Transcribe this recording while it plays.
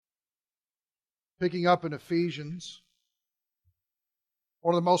Picking up in Ephesians,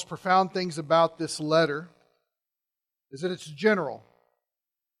 one of the most profound things about this letter is that it's general,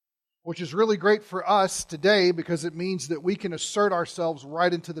 which is really great for us today because it means that we can assert ourselves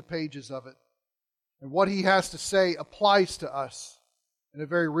right into the pages of it. And what he has to say applies to us in a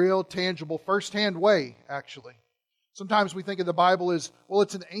very real, tangible, first-hand way, actually. Sometimes we think of the Bible as, well,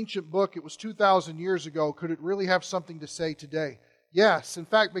 it's an ancient book. It was 2,000 years ago. Could it really have something to say today? Yes. In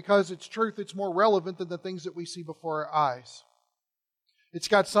fact, because it's truth, it's more relevant than the things that we see before our eyes. It's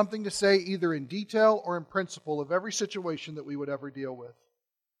got something to say either in detail or in principle of every situation that we would ever deal with.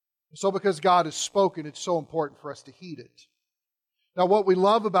 So because God has spoken, it's so important for us to heed it. Now, what we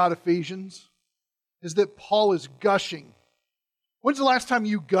love about Ephesians is that Paul is gushing. When's the last time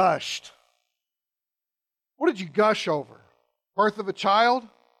you gushed? What did you gush over? Birth of a child?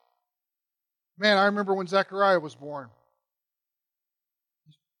 Man, I remember when Zechariah was born.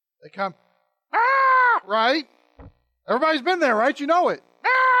 They come, right? Everybody's been there, right? You know it.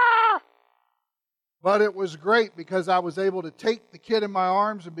 But it was great because I was able to take the kid in my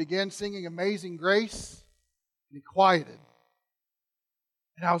arms and begin singing Amazing Grace, and he quieted.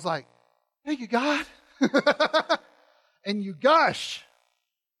 And I was like, thank you, God. And you gush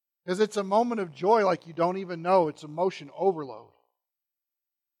because it's a moment of joy like you don't even know. It's emotion overload.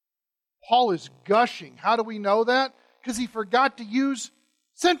 Paul is gushing. How do we know that? Because he forgot to use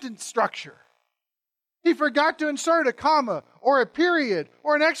sentence structure. He forgot to insert a comma or a period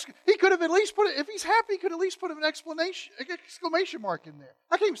or an he could have at least put it, if he's happy, he could at least put an exclamation mark in there.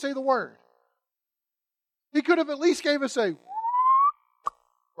 I can't even say the word. He could have at least gave us a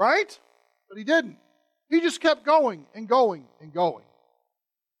right? But he didn't. He just kept going and going and going.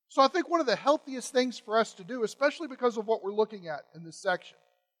 So I think one of the healthiest things for us to do, especially because of what we're looking at in this section,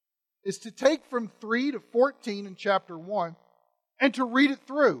 is to take from 3 to 14 in chapter 1 and to read it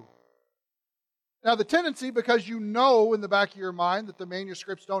through. Now the tendency, because you know in the back of your mind that the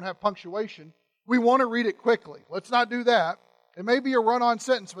manuscripts don't have punctuation, we want to read it quickly. Let's not do that. It may be a run-on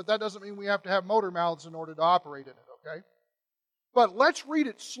sentence, but that doesn't mean we have to have motor mouths in order to operate in it, okay? But let's read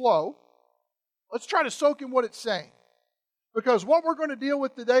it slow. Let's try to soak in what it's saying. Because what we're going to deal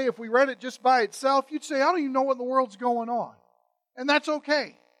with today, if we read it just by itself, you'd say, I don't even know what in the world's going on. And that's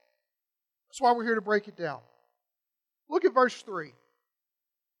okay. That's why we're here to break it down. Look at verse 3.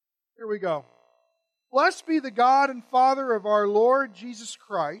 Here we go. Blessed be the God and Father of our Lord Jesus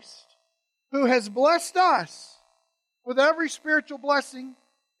Christ, who has blessed us with every spiritual blessing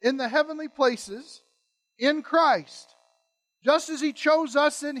in the heavenly places in Christ, just as He chose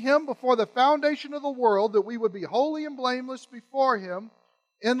us in Him before the foundation of the world, that we would be holy and blameless before Him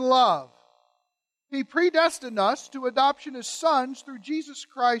in love. He predestined us to adoption as sons through Jesus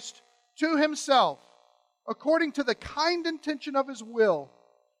Christ to Himself, according to the kind intention of His will,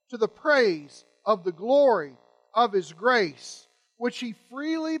 to the praise of the glory of His grace, which He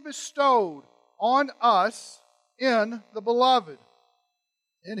freely bestowed on us in the Beloved.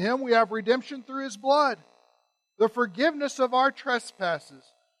 In Him we have redemption through His blood, the forgiveness of our trespasses,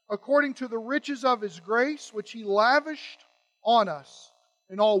 according to the riches of His grace, which He lavished on us.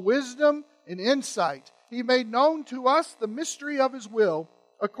 In all wisdom and insight, He made known to us the mystery of His will,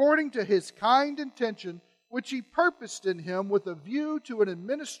 according to His kind intention, which He purposed in Him with a view to an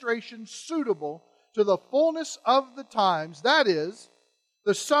administration suitable to the fullness of the times, that is,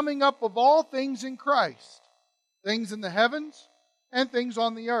 the summing up of all things in Christ, things in the heavens and things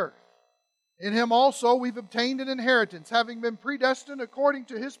on the earth. In Him also we've obtained an inheritance, having been predestined according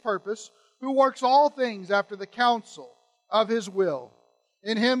to His purpose, who works all things after the counsel of His will.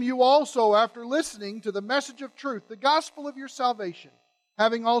 In Him you also, after listening to the message of truth, the gospel of your salvation,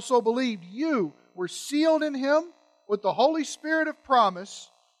 having also believed, you were sealed in Him with the Holy Spirit of promise,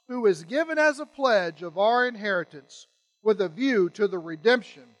 who is given as a pledge of our inheritance, with a view to the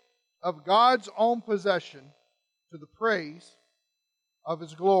redemption of God's own possession, to the praise of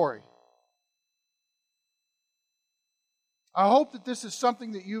His glory. I hope that this is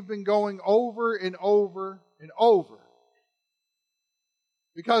something that you've been going over and over and over.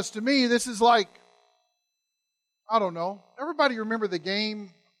 Because to me, this is like, I don't know, everybody remember the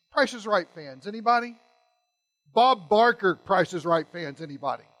game Price is Right fans? Anybody? Bob Barker Price is Right fans?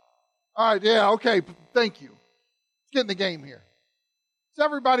 Anybody? All right, yeah, okay, thank you. Let's get in the game here. Does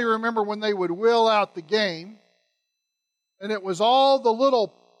everybody remember when they would wheel out the game and it was all the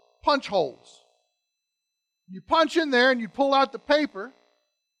little punch holes? You punch in there and you pull out the paper,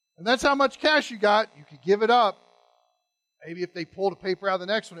 and that's how much cash you got. You could give it up. Maybe if they pulled a paper out of the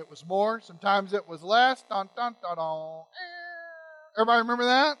next one, it was more. Sometimes it was less. Dun, dun, dun, dun. Everybody remember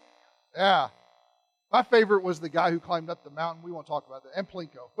that? Yeah. My favorite was the guy who climbed up the mountain. We won't talk about that. And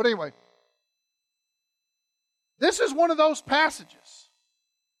Plinko. But anyway, This is one of those passages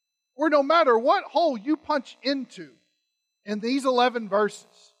where no matter what hole you punch into in these 11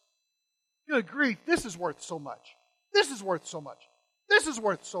 verses, good grief, this is worth so much. This is worth so much. This is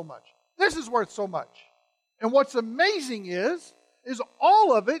worth so much. This is worth so much. And what's amazing is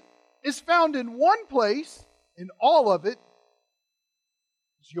all of it is found in one place, and all of it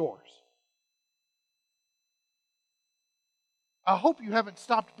is yours. I hope you haven't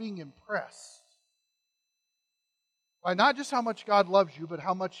stopped being impressed by not just how much God loves you, but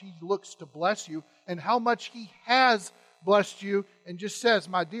how much He looks to bless you and how much He has blessed you and just says,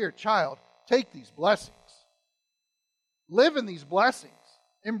 my dear child, take these blessings. Live in these blessings.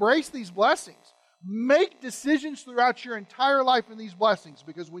 Embrace these blessings. Make decisions throughout your entire life in these blessings,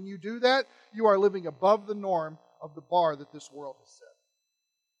 because when you do that, you are living above the norm of the bar that this world has set.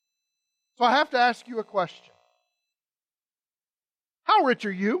 So I have to ask you a question. How rich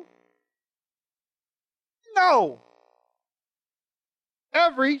are you? No.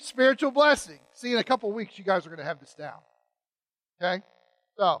 Every spiritual blessing. See, in a couple of weeks, you guys are going to have this down. Okay?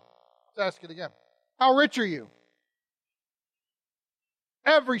 So, let's ask it again. How rich are you?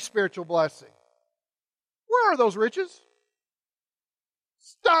 Every spiritual blessing. Where are those riches?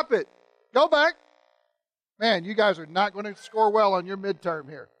 Stop it. Go back. Man, you guys are not going to score well on your midterm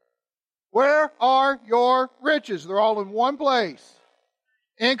here. Where are your riches? They're all in one place.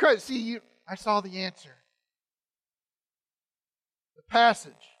 In Christ. See, I saw the answer. The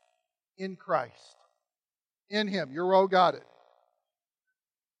passage. In Christ. In Him. Your row got it.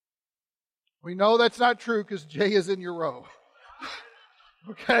 We know that's not true because Jay is in your row.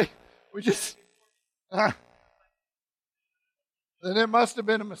 Okay? We just... then it must have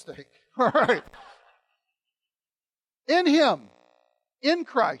been a mistake. All right. In Him. In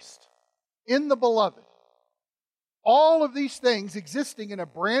Christ. In the Beloved. All of these things existing in a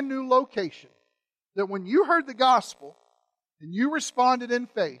brand new location, that when you heard the gospel and you responded in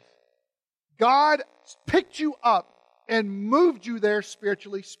faith, God picked you up and moved you there,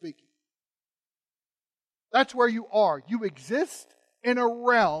 spiritually speaking. That's where you are. You exist in a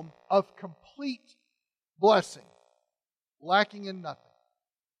realm of complete blessing, lacking in nothing.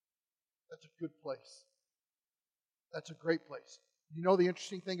 That's a good place. That's a great place. You know the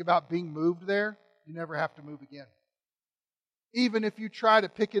interesting thing about being moved there? You never have to move again. Even if you try to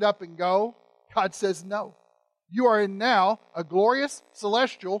pick it up and go, God says no. You are in now a glorious,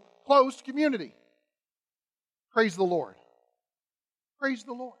 celestial, closed community. Praise the Lord. Praise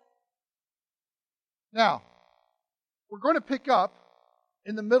the Lord. Now, we're going to pick up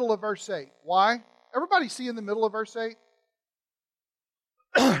in the middle of verse 8. Why? Everybody see in the middle of verse 8?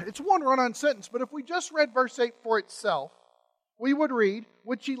 It's one run-on sentence, but if we just read verse 8 for itself, we would read,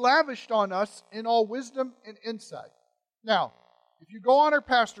 which He lavished on us in all wisdom and insight. Now, if you go on our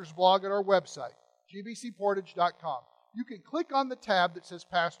pastor's blog at our website, gbcportage.com, you can click on the tab that says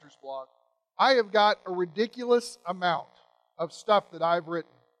pastor's blog. I have got a ridiculous amount of stuff that I've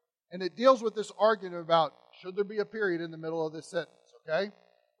written, and it deals with this argument about should there be a period in the middle of this sentence, okay?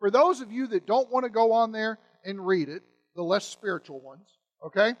 For those of you that don't want to go on there and read it, the less spiritual ones,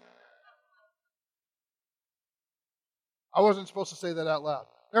 okay? I wasn't supposed to say that out loud.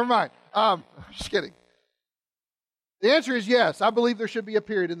 Never mind. Just kidding. The answer is yes. I believe there should be a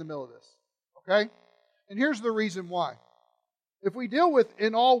period in the middle of this. Okay? And here's the reason why. If we deal with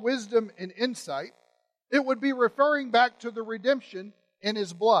in all wisdom and insight, it would be referring back to the redemption in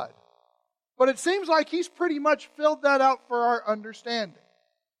His blood. But it seems like He's pretty much filled that out for our understanding.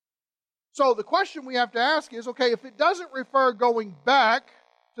 So the question we have to ask is, okay, if it doesn't refer going back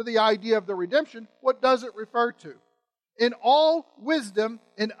to the idea of the redemption, what does it refer to? In all wisdom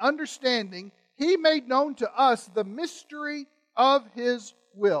and understanding, He made known to us the mystery of His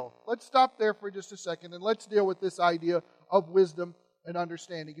will. Let's stop there for just a second and let's deal with this idea of wisdom and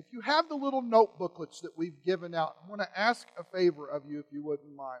understanding. If you have the little note booklets that we've given out, I want to ask a favor of you, if you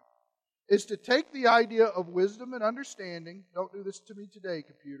wouldn't mind, is to take the idea of wisdom and understanding. Don't do this to me today,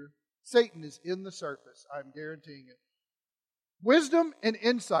 computer. Satan is in the surface. I'm guaranteeing it. Wisdom and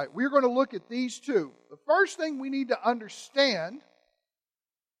insight. We're going to look at these two. The first thing we need to understand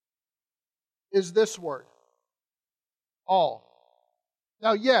is this word. All.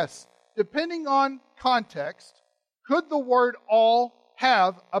 Now, yes, depending on context, could the word all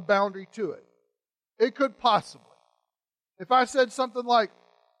have a boundary to it? It could possibly. If I said something like,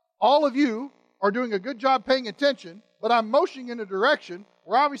 all of you are doing a good job paying attention, but I'm motioning in a direction,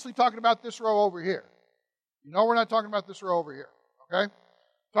 we're obviously talking about this row over here. You know we're not talking about this row over here, okay?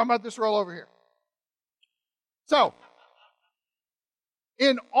 Talking about this row over here. So,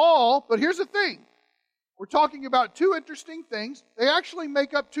 in all, but here's the thing. We're talking about two interesting things. They actually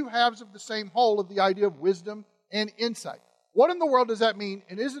make up two halves of the same whole of the idea of wisdom and insight. What in the world does that mean,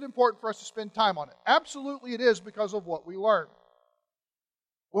 and is it important for us to spend time on it? Absolutely it is, because of what we learn.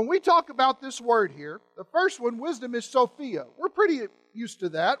 When we talk about this word here, the first one, wisdom, is Sophia. We're pretty used to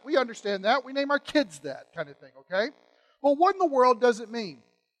that. We understand that. We name our kids that kind of thing, okay? But what in the world does it mean?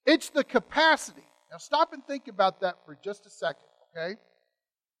 It's the capacity. Now stop and think about that for just a second, okay?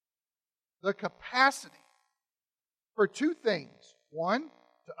 The capacity for two things. One,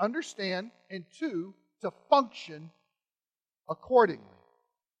 to understand, and two, to function accordingly.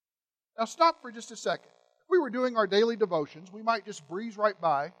 Now stop for just a second. If we were doing our daily devotions, we might just breeze right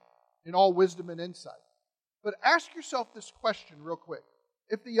by in all wisdom and insight. But ask yourself this question real quick.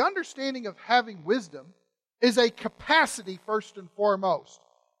 If the understanding of having wisdom is a capacity first and foremost,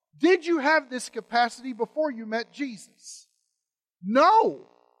 did you have this capacity before you met Jesus? No.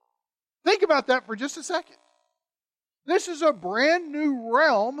 Think about that for just a second. This is a brand new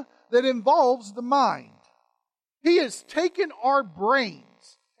realm that involves the mind. He has taken our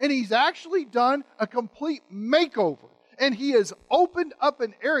brains and He's actually done a complete makeover. And He has opened up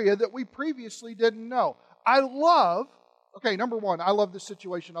an area that we previously didn't know. Number one, I love this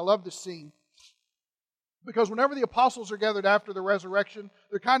situation. I love this scene. Because whenever the apostles are gathered after the resurrection,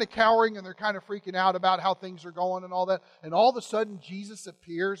 they're kind of cowering and they're kind of freaking out about how things are going and all that. And all of a sudden, Jesus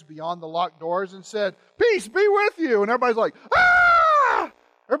appears beyond the locked doors and said, "Peace be with you." And everybody's like, "Ah!"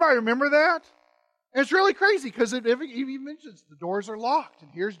 Everybody remember that? And it's really crazy because it even mentions the doors are locked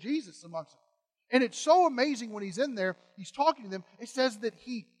and here's Jesus amongst them. And it's so amazing when He's in there, He's talking to them. It says that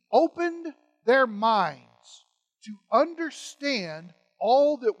He opened their minds to understand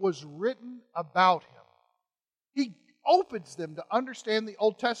all that was written about Him. He opens them to understand the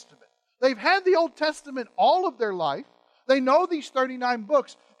Old Testament. They've had the Old Testament all of their life. They know these 39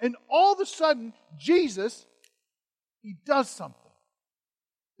 books. And all of a sudden, Jesus, He does something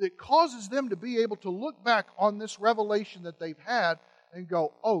that causes them to be able to look back on this revelation that they've had and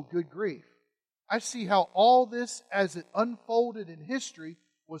go, "Oh, good grief. I see how all this, as it unfolded in history,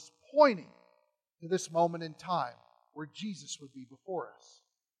 was pointing to this moment in time where Jesus would be before us."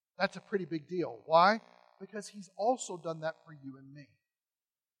 That's a pretty big deal. Why? Because He's also done that for you and me.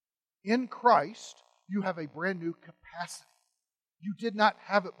 In Christ, you have a brand new capacity. You did not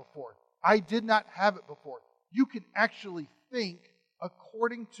have it before. I did not have it before. You can actually think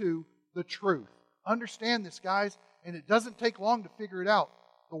according to the truth. Understand this, guys, and it doesn't take long to figure it out.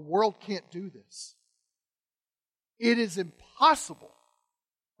 The world can't do this. It is impossible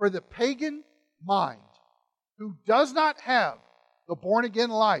for the pagan mind who does not have the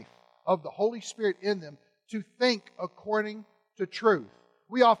born-again life of the Holy Spirit in them to think according to truth.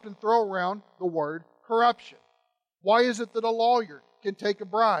 We often throw around the word corruption. Why is it that a lawyer can take a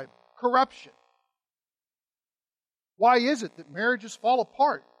bribe? Corruption. Why is it that marriages fall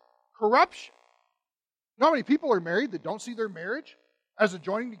apart? Corruption. You know how many people are married that don't see their marriage as a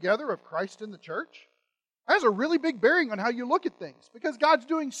joining together of Christ in the church? That has a really big bearing on how you look at things, because God's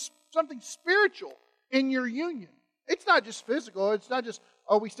doing something spiritual in your union. It's not just physical. It's not just,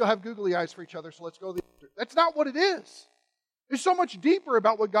 "Oh, we still have googly eyes for each other, so let's go to the altar." That's not what it is. It's so much deeper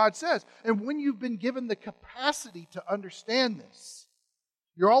about what God says. And when you've been given the capacity to understand this,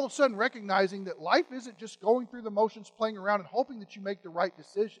 you're all of a sudden recognizing that life isn't just going through the motions, playing around, and hoping that you make the right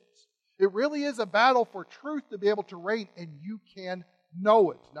decisions. It really is a battle for truth to be able to reign, and you can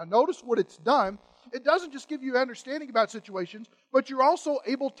know it. Now notice what it's done. It doesn't just give you understanding about situations, but you're also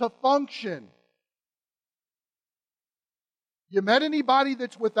able to function. You met anybody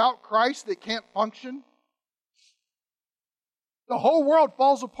that's without Christ that can't function? The whole world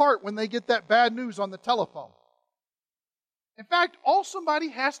falls apart when they get that bad news on the telephone. In fact, all somebody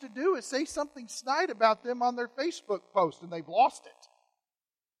has to do is say something snide about them on their Facebook post and they've lost it.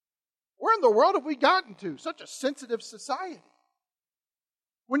 Where in the world have we gotten to? Such a sensitive society.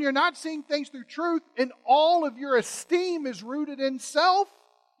 When you're not seeing things through truth and all of your esteem is rooted in self,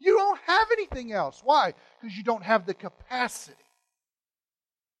 you don't have anything else. Why? Because you don't have the capacity.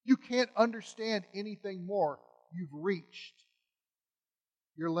 You can't understand anything more. You've reached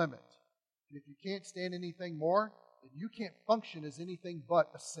your limit. And if you can't stand anything more, then you can't function as anything but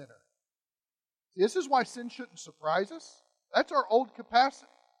a sinner. See, this is why sin shouldn't surprise us. That's our old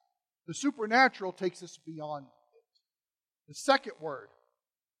capacity. The supernatural takes us beyond it. The second word,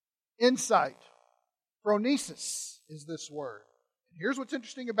 insight. Phronesis is this word. And here's what's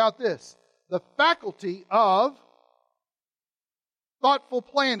interesting about this. The faculty of thoughtful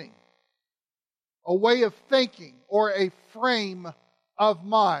planning, a way of thinking, or a frame of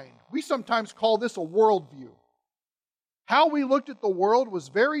mind. We sometimes call this a worldview. How we looked at the world was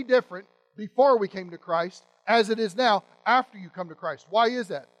very different before we came to Christ as it is now after you come to Christ. Why is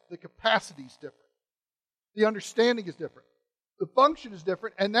that? The capacity is different. The understanding is different. The function is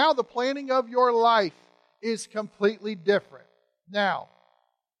different. And now the planning of your life is completely different. Now,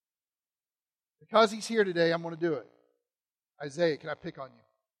 because he's here today, I'm going to do it. Isaiah, can I pick on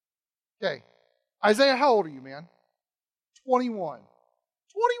you? Okay. Isaiah, how old are you, man? 21.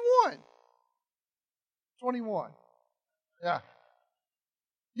 21. Yeah.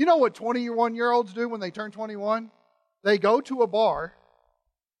 You know what 21-year-olds do when they turn 21? They go to a bar,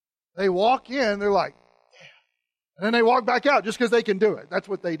 they walk in, they're like, yeah. And then they walk back out just because they can do it. That's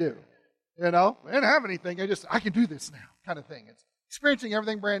what they do. You know? They didn't have anything. I can do this now kind of thing. It's experiencing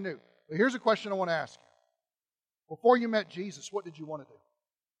everything brand new. But here's a question I want to ask you. Before you met Jesus, what did you want to do?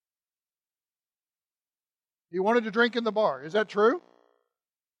 You wanted to drink in the bar. Is that true?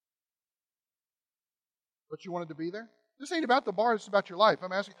 But you wanted to be there? This ain't about the bar, it's about your life.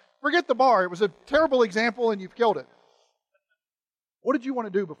 I'm asking, forget the bar. It was a terrible example and you've killed it. What did you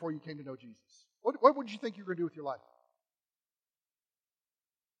want to do before you came to know Jesus? What would you think you were going to do with your life?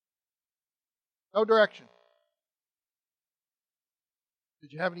 No direction.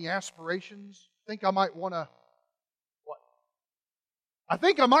 Did you have any aspirations? Think I might want to, what? I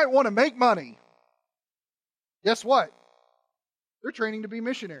think I might want to make money. Guess what? They're training to be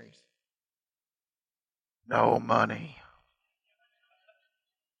missionaries. No money.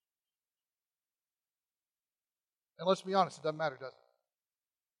 And let's be honest, it doesn't matter, does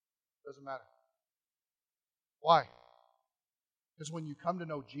it? It doesn't matter. Why? Because when you come to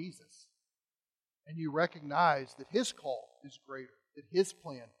know Jesus and you recognize that His call is greater, that His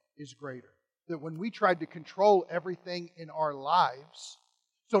plan is greater, that when we tried to control everything in our lives,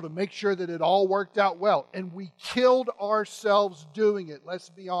 so to make sure that it all worked out well, and we killed ourselves doing it,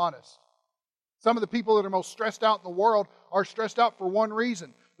 let's be honest. Some of the people that are most stressed out in the world are stressed out for one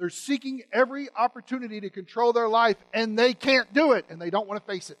reason. They're seeking every opportunity to control their life, and they can't do it, and they don't want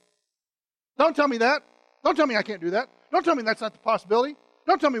to face it. Don't tell me that. Don't tell me I can't do that. Don't tell me that's not the possibility.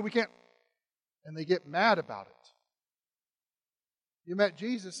 Don't tell me we can't. And they get mad about it. You met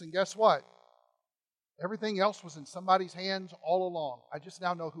Jesus, and guess what? Everything else was in somebody's hands all along. I just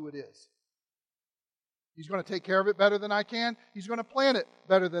now know who it is. He's going to take care of it better than I can. He's going to plan it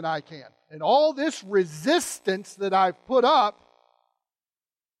better than I can. And all this resistance that I've put up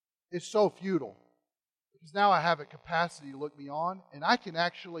is so futile. Because now I have a capacity to look beyond, and I can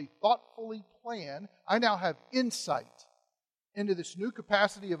actually thoughtfully plan. I now have insight into this new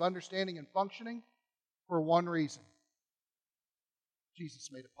capacity of understanding and functioning for one reason. Jesus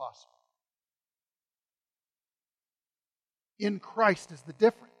made it possible. In Christ is the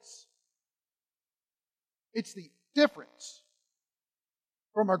difference. It's the difference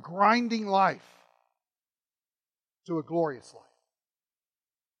from a grinding life to a glorious life.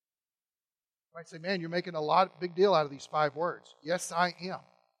 You might say, man, you're making big deal out of these 5 words. Yes, I am.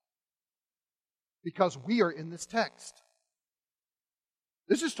 Because we are in this text.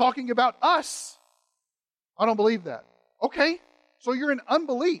 This is talking about us. I don't believe that. Okay, so you're in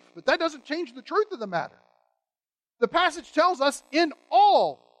unbelief, but that doesn't change the truth of the matter. The passage tells us in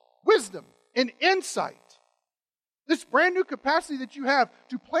all wisdom and insight, this brand new capacity that you have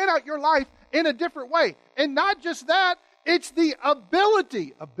to plan out your life in a different way. And not just that, it's the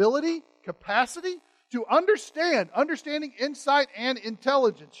ability, capacity to understanding, insight, and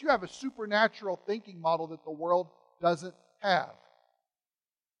intelligence. You have a supernatural thinking model that the world doesn't have.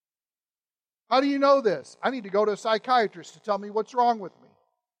 How do you know this? I need to go to a psychiatrist to tell me what's wrong with me.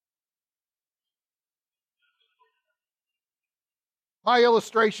 My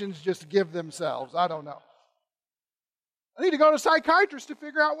illustrations just give themselves. I don't know. I need to go to a psychiatrist to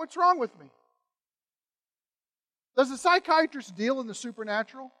figure out what's wrong with me. Does a psychiatrist deal in the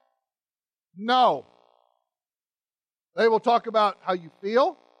supernatural? No. They will talk about how you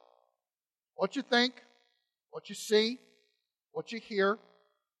feel, what you think, what you see, what you hear.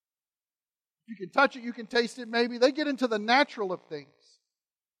 If you can touch it, you can taste it maybe. They get into the natural of things.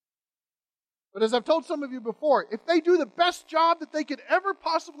 But as I've told some of you before, if they do the best job that they could ever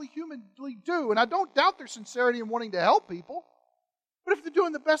possibly humanly do, and I don't doubt their sincerity in wanting to help people, but if they're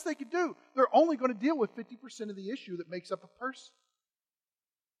doing the best they could do, they're only going to deal with 50% of the issue that makes up a person.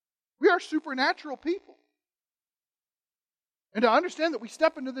 We are supernatural people. And to understand that we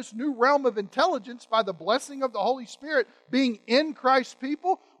step into this new realm of intelligence by the blessing of the Holy Spirit being in Christ's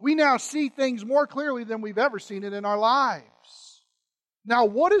people, we now see things more clearly than we've ever seen it in our lives. Now,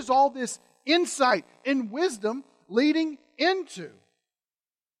 what is all this insight and wisdom leading into?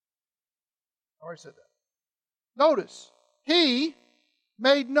 I already said that. Notice, He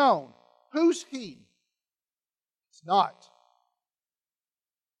made known. Who's He? It's not.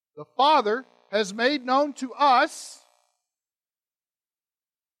 The Father has made known to us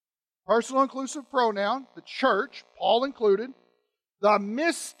personal inclusive pronoun, the church, Paul included, the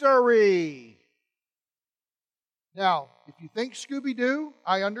mystery. Now, if you think Scooby-Doo,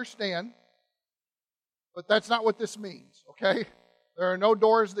 I understand, but that's not what this means, okay? There are no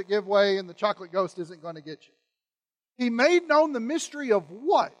doors that give way, and the chocolate ghost isn't going to get you. He made known the mystery of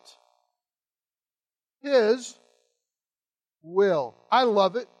what? His will. I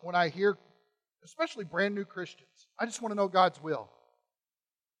love it when I hear, especially brand new Christians, I just want to know God's will.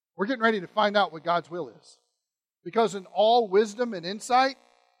 We're getting ready to find out what God's will is. Because in all wisdom and insight,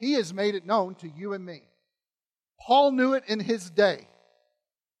 He has made it known to you and me. Paul knew it in his day.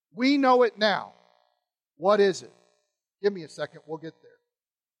 We know it now. What is it? Give me a second, we'll get there.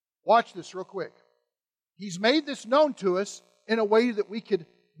 Watch this real quick. He's made this known to us in a way that we could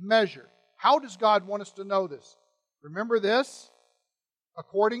measure. How does God want us to know this? Remember this?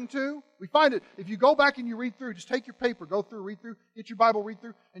 According to? We find it. If you go back and you read through, just take your paper, go through, read through, get your Bible, read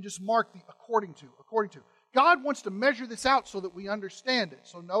through, and just mark the according to, according to. God wants to measure this out so that we understand it.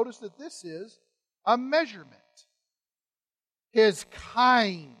 So notice that this is a measurement. His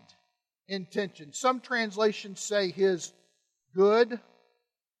kind intention. Some translations say His good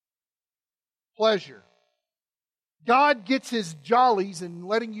pleasure. God gets His jollies in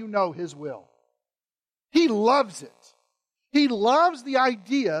letting you know His will. He loves it. He loves the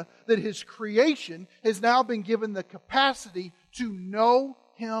idea that His creation has now been given the capacity to know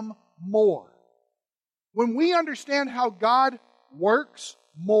Him more. When we understand how God works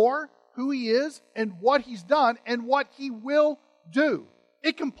more, who He is, and what He's done, and what He will do,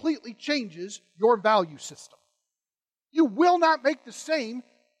 it completely changes your value system. You will not make the same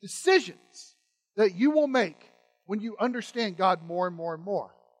decisions that you will make when you understand God more and more and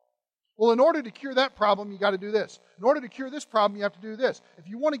more. Well, in order to cure that problem, you got to do this. In order to cure this problem, you have to do this. If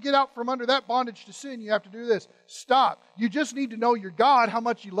you want to get out from under that bondage to sin, you have to do this. Stop. You just need to know your God, how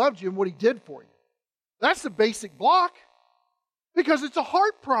much He loved you, and what He did for you. That's the basic block. Because it's a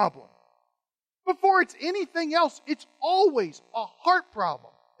heart problem. Before it's anything else, it's always a heart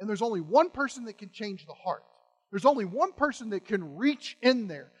problem. And there's only one person that can change the heart. There's only one person that can reach in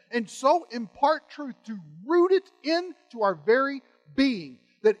there and so impart truth to root it into our very being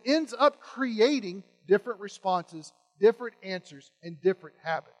that ends up creating different responses, different answers, and different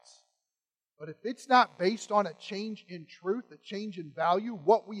habits. But if it's not based on a change in truth, a change in value,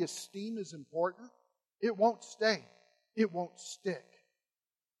 what we esteem as important, it won't stay. It won't stick.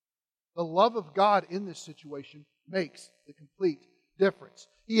 The love of God in this situation makes the complete difference.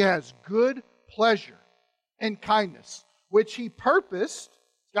 He has good pleasure and kindness, which He purposed,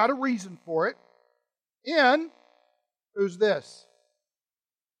 He's got a reason for it, in, who's this?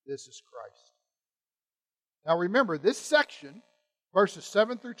 This is Christ. Now remember, this section, verses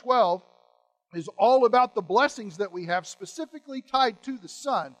 7 through 12, is all about the blessings that we have specifically tied to the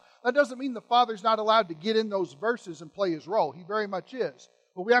Son. That doesn't mean the Father's not allowed to get in those verses and play His role. He very much is.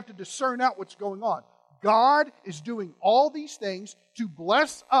 But we have to discern out what's going on. God is doing all these things to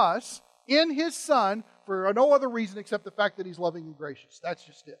bless us in His Son for no other reason except the fact that He's loving and gracious. That's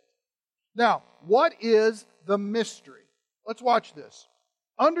just it. Now, what is the mystery? Let's watch this.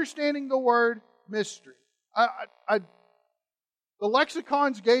 Understanding the word mystery. The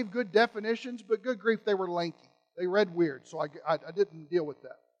lexicons gave good definitions, but good grief, they were lanky. They read weird, so I didn't deal with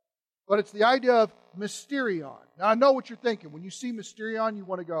that. But it's the idea of mysterion. Now, I know what you're thinking. When you see mysterion, you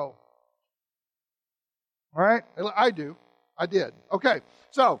want to go. All right? I do. I did. Okay,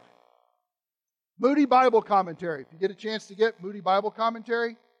 so Moody Bible Commentary. If you get a chance to get Moody Bible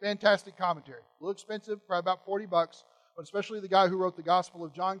Commentary, fantastic commentary. A little expensive, probably about $40, but especially the guy who wrote the Gospel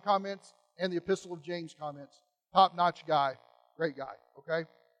of John comments and the Epistle of James comments. Top-notch guy. Great guy,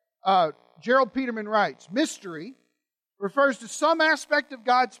 okay? Gerald Peterman writes, mystery refers to some aspect of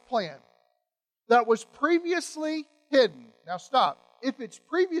God's plan that was previously hidden. Now stop. If it's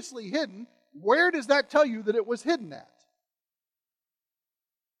previously hidden, where does that tell you that it was hidden at?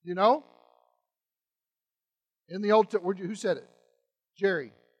 You know? In the Old Testament, who said it?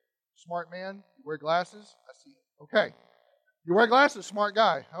 Jerry. Smart man. You wear glasses? I see it. Okay. You wear glasses, smart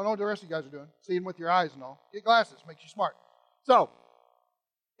guy. I don't know what the rest of you guys are doing. Seeing with your eyes and all. Get glasses. Makes you smart. So,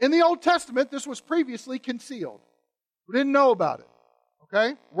 in the Old Testament, this was previously concealed. We didn't know about it.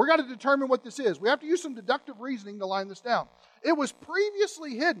 Okay? We're going to determine what this is. We have to use some deductive reasoning to line this down. It was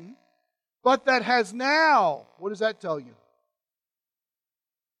previously hidden, but that has now, what does that tell you?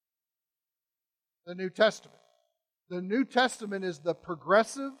 The New Testament. The New Testament is the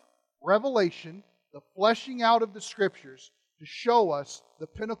progressive revelation, the fleshing out of the Scriptures to show us the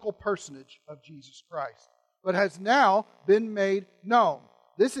pinnacle personage of Jesus Christ, but has now been made known.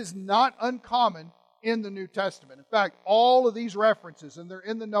 This is not uncommon in the New Testament. In fact, all of these references, and they're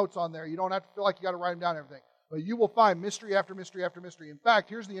in the notes on there. You don't have to feel like you got to write them down and everything. But you will find mystery after mystery after mystery. In fact,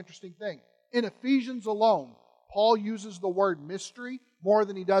 here's the interesting thing. In Ephesians alone, Paul uses the word mystery more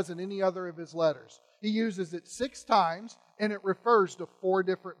than he does in any other of his letters. He uses it 6 times, and it refers to 4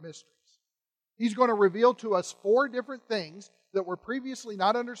 different mysteries. He's going to reveal to us 4 different things that were previously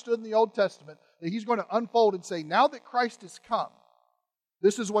not understood in the Old Testament that he's going to unfold and say, now that Christ has come,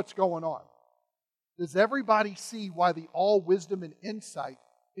 this is what's going on. Does everybody see why the all wisdom and insight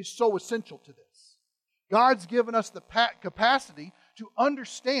is so essential to this? God's given us the capacity to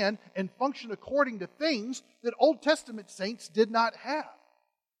understand and function according to things that Old Testament saints did not have.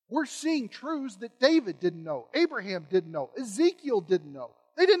 We're seeing truths that David didn't know, Abraham didn't know, Ezekiel didn't know.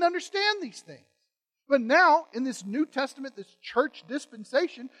 They didn't understand these things. But now, in this New Testament, this church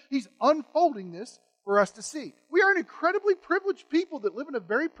dispensation, he's unfolding this for us to see. We are an incredibly privileged people that live in a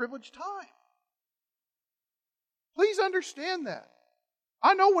very privileged time. Please understand that.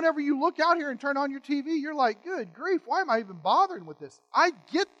 I know whenever you look out here and turn on your TV, you're like, good grief, why am I even bothering with this? I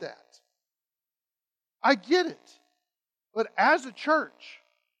get that. I get it. But as a church,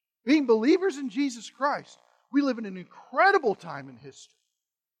 being believers in Jesus Christ, we live in an incredible time in history.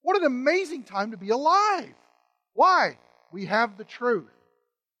 What an amazing time to be alive. Why? We have the truth.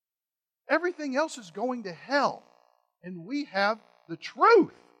 Everything else is going to hell, and we have the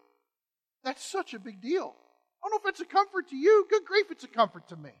truth. That's such a big deal. I don't know if it's a comfort to you. Good grief, it's a comfort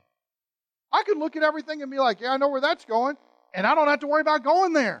to me. I could look at everything and be like, yeah, I know where that's going, and I don't have to worry about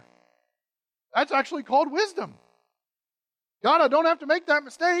going there. That's actually called wisdom. God, I don't have to make that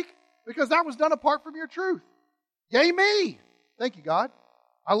mistake because that was done apart from your truth. Yay me! Thank you, God.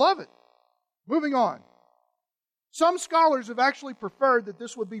 I love it. Moving on. Some scholars have actually preferred that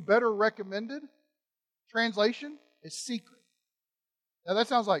this would be better recommended. Translation is secret. Now that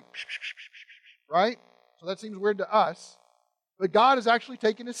sounds like, right? So that seems weird to us. But God has actually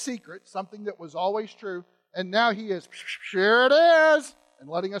taken a secret, something that was always true, and now He is, here it is, and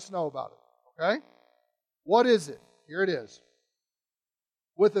letting us know about it. Okay? What is it? Here it is.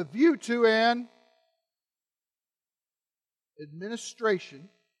 With a view to an administration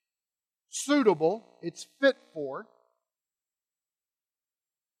suitable, it's fit for,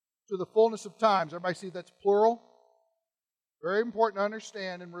 to the fullness of times. Everybody see that's plural? Very important to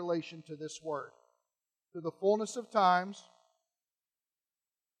understand in relation to this word. To the fullness of times,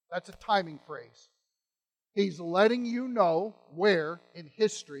 that's a timing phrase. He's letting you know where in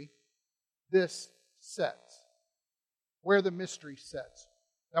history this sets, where the mystery sets.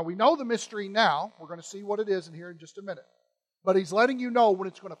 Now we know the mystery now. We're going to see what it is in here in just a minute. But He's letting you know when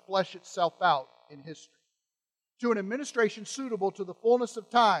it's going to flesh itself out in history. To an administration suitable to the fullness of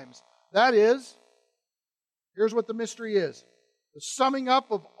times. That is, here's what the mystery is. The summing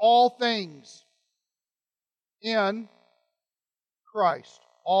up of all things in Christ.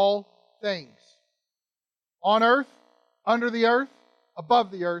 All things. On earth, under the earth,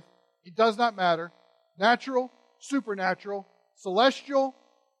 above the earth. It does not matter. Natural, supernatural, celestial,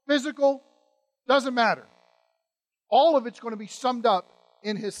 physical, doesn't matter. All of it's going to be summed up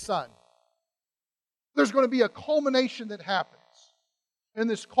in His Son. There's going to be a culmination that happens. And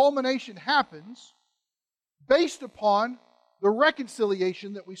this culmination happens based upon the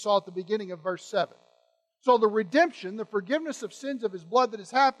reconciliation that we saw at the beginning of verse 7. So the redemption, the forgiveness of sins of His blood that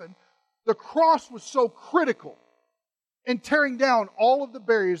has happened, the cross was so critical in tearing down all of the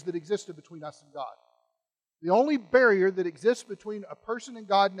barriers that existed between us and God. The only barrier that exists between a person and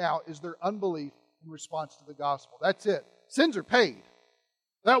God now is their unbelief in response to the gospel. That's it. Sins are paid.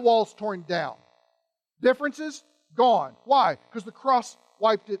 That wall's torn down. Differences? Gone. Why? Because the cross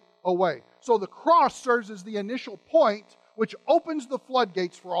wiped it away. So the cross serves as the initial point which opens the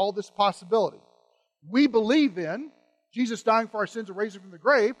floodgates for all this possibility. We believe in Jesus dying for our sins and raising from the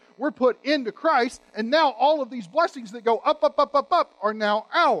grave. We're put into Christ, and now all of these blessings that go up, up, up, up, up are now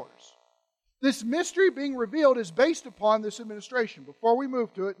ours. This mystery being revealed is based upon this administration. Before we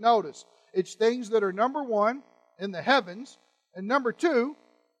move to it, notice, it's things that are, number one, in the heavens, and number two,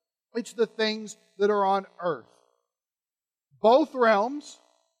 it's the things that are on earth. Both realms,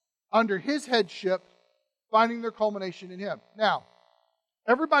 under His headship, finding their culmination in Him. Now,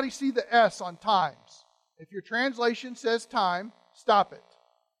 everybody see the S on times. If your translation says time, stop it.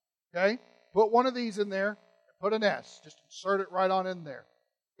 Okay? Put one of these in there, and put an S. Just insert it right on in there.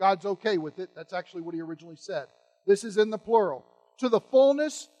 God's okay with it. That's actually what He originally said. This is in the plural. To the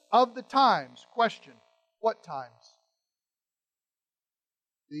fullness of the times. Question, what times?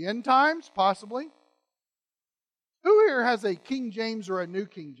 The end times? Possibly. Who here has a King James or a New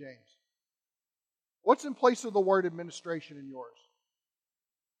King James? What's in place of the word administration in yours?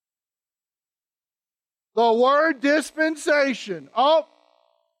 The word dispensation. Oh,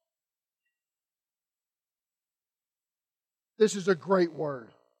 this is a great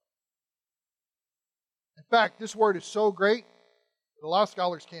word. In fact, this word is so great that a lot of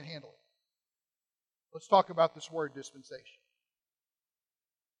scholars can't handle it. Let's talk about this word dispensation.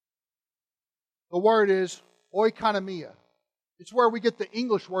 The word is oikonomia. It's where we get the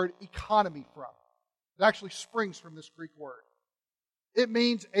English word economy from. It actually springs from this Greek word. It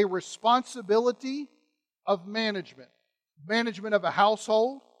means a responsibility of management. Management of a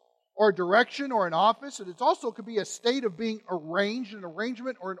household, or a direction, or an office. And it also could be a state of being arranged, an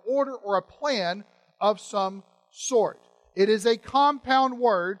arrangement, or an order, or a plan of some sort. It is a compound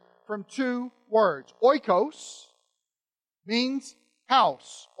word from two words. Oikos means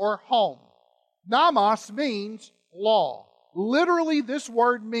house or home. Nomos means law. Literally, this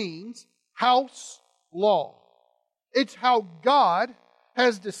word means house law. It's how God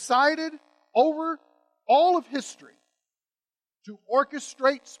has decided over all of history to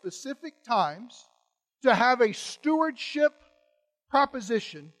orchestrate specific times to have a stewardship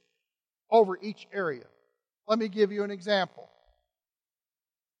proposition over each area. Let me give you an example.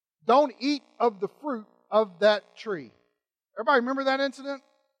 Don't eat of the fruit of that tree. Everybody remember that incident?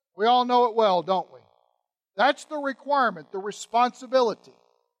 We all know it well, don't we? That's the requirement, the responsibility.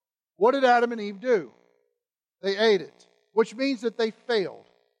 What did Adam and Eve do? They ate it, which means that they failed.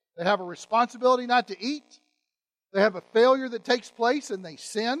 They have a responsibility not to eat. They have a failure that takes place and they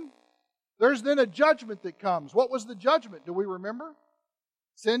sin. There's then a judgment that comes. What was the judgment? Do we remember?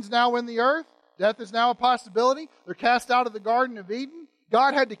 Sin's now in the earth. Death is now a possibility. They're cast out of the Garden of Eden.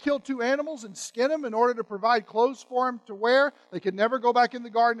 God had to kill two animals and skin them in order to provide clothes for them to wear. They could never go back in the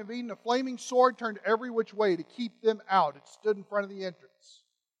Garden of Eden. A flaming sword turned every which way to keep them out. It stood in front of the entrance.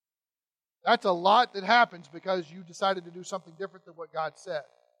 That's a lot that happens because you decided to do something different than what God said.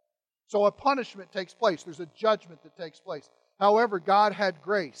 So a punishment takes place. There's a judgment that takes place. However, God had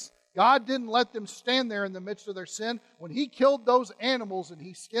grace. God didn't let them stand there in the midst of their sin. When He killed those animals and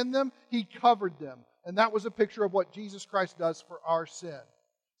He skinned them, He covered them. And that was a picture of what Jesus Christ does for our sin.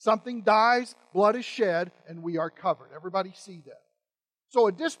 Something dies, blood is shed, and we are covered. Everybody see that? So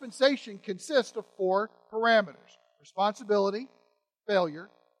a dispensation consists of 4 parameters: responsibility, failure,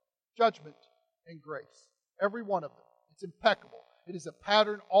 judgment, and grace. Every one of them. It's impeccable. It is a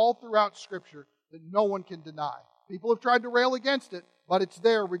pattern all throughout Scripture that no one can deny. People have tried to rail against it, but it's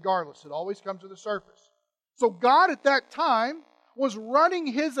there regardless. It always comes to the surface. So God at that time was running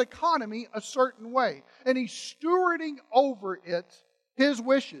His economy a certain way, and He's stewarding over it His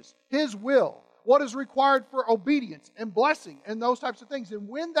wishes, His will, what is required for obedience and blessing and those types of things. And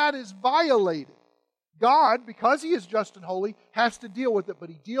when that is violated, God, because He is just and holy, has to deal with it, but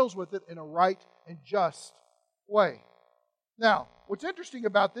He deals with it in a right and just way. Now, what's interesting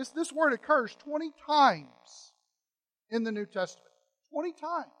about this word occurs 20 times in the New Testament. 20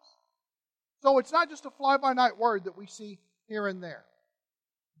 times. So it's not just a fly-by-night word that we see here and there.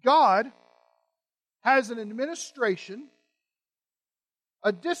 God has an administration,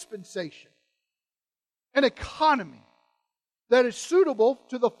 a dispensation, an economy that is suitable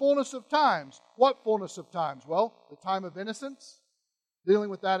to the fullness of times. What fullness of times? Well, the time of innocence, dealing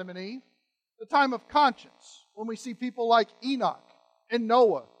with Adam and Eve. The time of conscience, when we see people like Enoch and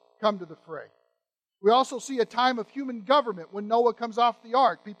Noah come to the fray. We also see a time of human government when Noah comes off the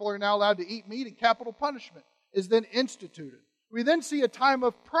ark. People are now allowed to eat meat, and capital punishment is then instituted. We then see a time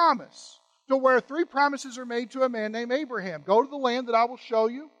of promise, to where 3 promises are made to a man named Abraham. Go to the land that I will show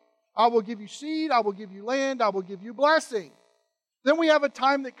you. I will give you seed. I will give you land. I will give you blessing. Then we have a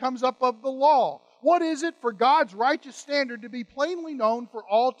time that comes up of the law. What is it for God's righteous standard to be plainly known for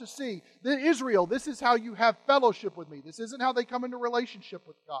all to see? That Israel, this is how you have fellowship with me. This isn't how they come into relationship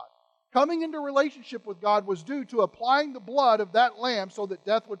with God. Coming into relationship with God was due to applying the blood of that lamb so that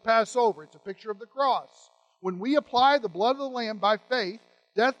death would pass over. It's a picture of the cross. When we apply the blood of the lamb by faith,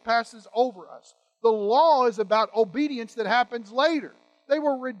 death passes over us. The law is about obedience that happens later. They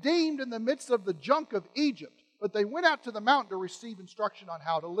were redeemed in the midst of the junk of Egypt, but they went out to the mountain to receive instruction on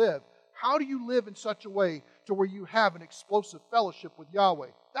how to live. How do you live in such a way to where you have an explosive fellowship with Yahweh?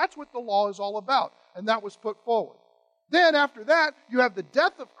 That's what the law is all about, and that was put forward. Then after that, you have the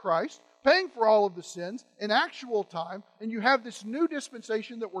death of Christ, paying for all of the sins in actual time, and you have this new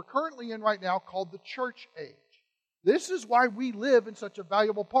dispensation that we're currently in right now called the church age. This is why we live in such a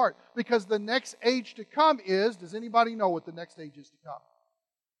valuable part, because the next age to come is, does anybody know what the next age is to come?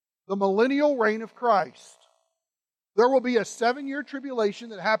 The millennial reign of Christ. There will be a 7-year tribulation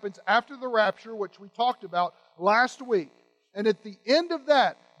that happens after the rapture, which we talked about last week. And at the end of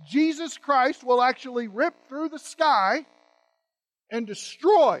that, Jesus Christ will actually rip through the sky and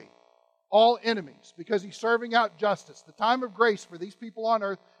destroy all enemies, because He's serving out justice. The time of grace for these people on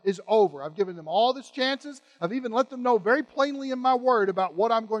earth is over. I've given them all these chances. I've even let them know very plainly in my word about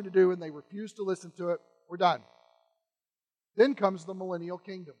what I'm going to do, and they refuse to listen to it. We're done. Then comes the millennial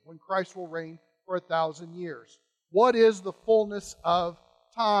kingdom, when Christ will reign for 1,000 years. What is the fullness of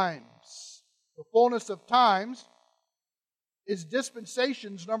times? The fullness of times is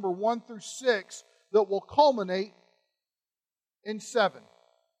dispensations number 1 through 6 that will culminate in 7.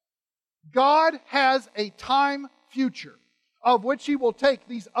 God has a time future of which He will take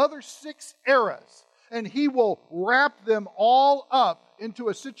these other 6 eras and He will wrap them all up into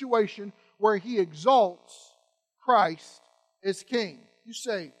a situation where He exalts Christ as King. You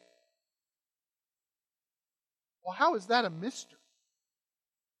say, well, how is that a mystery?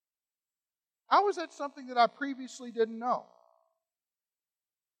 How is that something that I previously didn't know?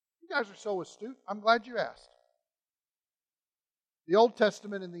 You guys are so astute. I'm glad you asked. The Old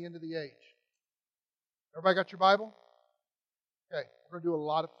Testament and the end of the age. Everybody got your Bible? Okay, we're going to do a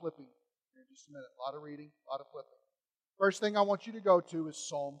lot of flipping here in just a minute. A lot of reading, a lot of flipping. First thing I want you to go to is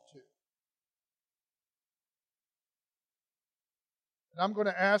Psalm 2. And I'm going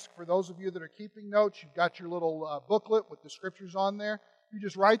to ask for those of you that are keeping notes, you've got your little booklet with the scriptures on there. You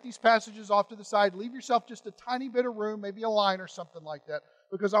just write these passages off to the side. Leave yourself just a tiny bit of room, maybe a line or something like that,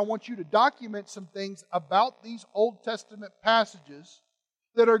 because I want you to document some things about these Old Testament passages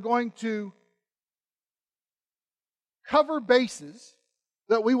that are going to cover bases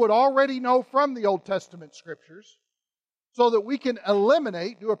that we would already know from the Old Testament scriptures, so that we can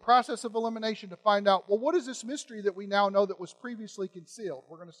do a process of elimination to find out, well, what is this mystery that we now know that was previously concealed?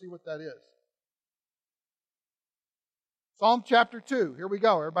 We're going to see what that is. Psalm chapter 2. Here we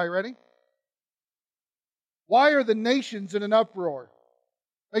go. Everybody ready? Why are the nations in an uproar?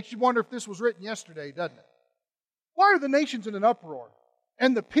 Makes you wonder if this was written yesterday, doesn't it? Why are the nations in an uproar?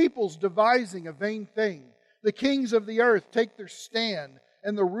 And the peoples devising a vain thing. The kings of the earth take their stand,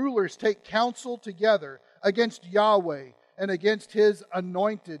 and the rulers take counsel together against Yahweh and against His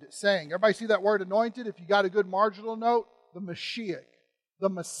anointed, saying. Everybody see that word anointed? If you got a good marginal note, the Mashiach, the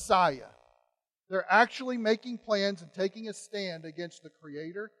Messiah. They're actually making plans and taking a stand against the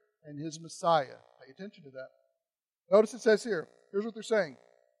Creator and His Messiah. Pay attention to that. Notice it says here, here's what they're saying.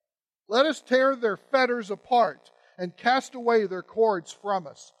 Let us tear their fetters apart and cast away their cords from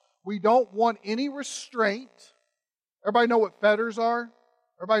us. We don't want any restraint. Everybody know what fetters are?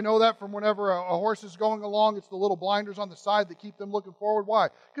 Everybody know that from whenever a horse is going along, it's the little blinders on the side that keep them looking forward. Why?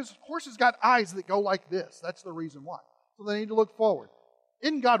 Because horses got eyes that go like this. That's the reason why. So they need to look forward.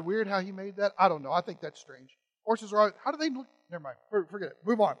 Isn't God weird how He made that? I don't know. I think that's strange. Horses are always, how do they look? Never mind. Forget it.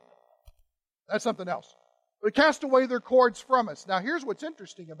 Move on. That's something else. But cast away their cords from us. Now here's what's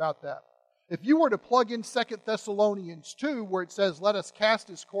interesting about that. If you were to plug in 2 Thessalonians 2, where it says, let us cast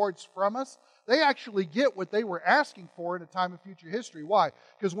His cords from us, they actually get what they were asking for in a time of future history. Why?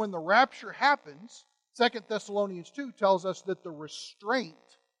 Because when the rapture happens, 2 Thessalonians 2 tells us that the restraint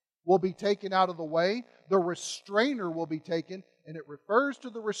will be taken out of the way, the restrainer will be taken, and it refers to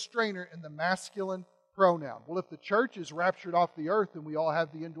the restrainer in the masculine pronoun. Well, if the church is raptured off the earth and we all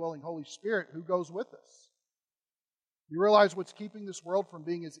have the indwelling Holy Spirit, who goes with us? You realize what's keeping this world from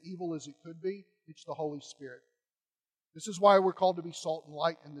being as evil as it could be? It's the Holy Spirit. This is why we're called to be salt and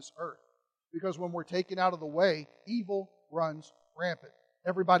light in this earth. Because when we're taken out of the way, evil runs rampant.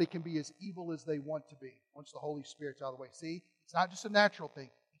 Everybody can be as evil as they want to be once the Holy Spirit's out of the way. See, it's not just a natural thing,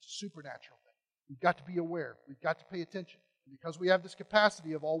 it's a supernatural thing. We've got to be aware. We've got to pay attention. And because we have this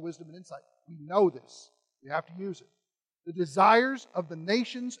capacity of all wisdom and insight, we know this. We have to use it. The desires of the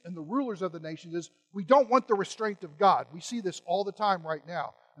nations and the rulers of the nations is we don't want the restraint of God. We see this all the time right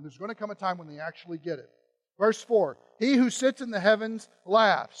now. And there's going to come a time when they actually get it. Verse 4, He who sits in the heavens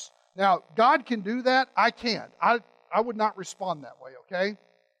laughs. Now, God can do that. I can't. I would not respond that way, okay?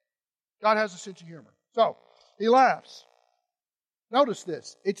 God has a sense of humor. So, He laughs. Notice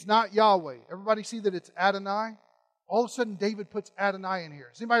this. It's not Yahweh. Everybody see that it's Adonai? All of a sudden, David puts Adonai in here.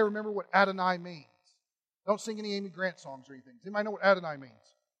 Does anybody remember what Adonai means? Don't sing any Amy Grant songs or anything. Does anybody know what Adonai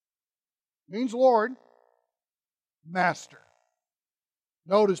means? It means Lord, Master.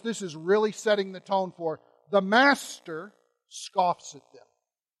 Notice this is really setting the tone for the Master scoffs at them.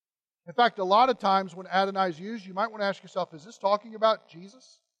 In fact, a lot of times when Adonai is used, you might want to ask yourself, is this talking about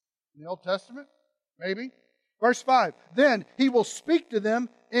Jesus in the Old Testament? Maybe. Verse 5, Then He will speak to them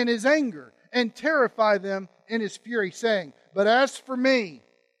in His anger and terrify them in His fury, saying, But as for me,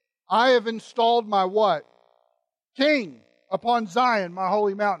 I have installed my what? King upon Zion, my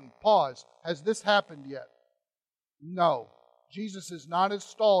holy mountain. Pause. Has this happened yet? No. Jesus is not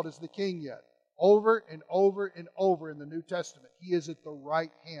installed as the king yet. Over and over and over in the New Testament, He is at the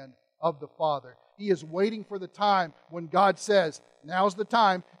right hand of the Father. He is waiting for the time when God says, now's the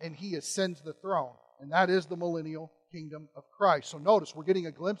time, and He ascends the throne. And that is the millennial kingdom of Christ. So notice, we're getting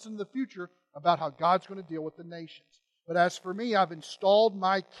a glimpse into the future about how God's going to deal with the nations. But as for me, I've installed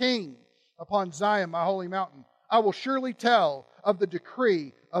my king upon Zion, my holy mountain. I will surely tell of the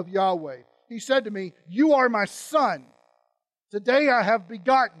decree of Yahweh. He said to me, you are my son. Today I have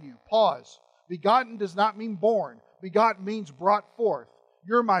begotten you. Pause. Begotten does not mean born. Begotten means brought forth.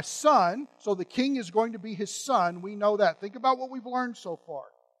 You're my son, so the king is going to be his son. We know that. Think about what we've learned so far.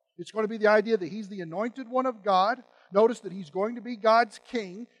 It's going to be the idea that he's the anointed one of God. Notice that he's going to be God's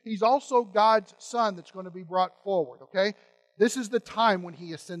king. He's also God's son that's going to be brought forward, okay? This is the time when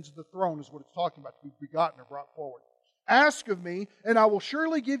he ascends to the throne is what it's talking about, to be begotten or brought forward. Ask of me, and I will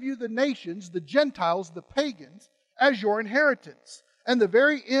surely give you the nations, the Gentiles, the pagans, as your inheritance, and the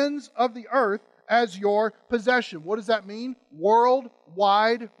very ends of the earth as your possession. What does that mean?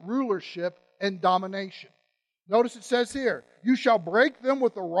 Worldwide rulership and domination. Notice it says here, you shall break them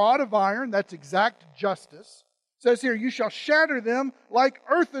with a rod of iron. That's exact justice. It says here, you shall shatter them like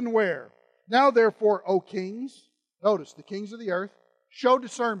earthenware. Now therefore, O kings, notice the kings of the earth, show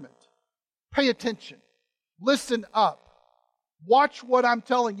discernment. Pay attention. Listen up. Watch what I'm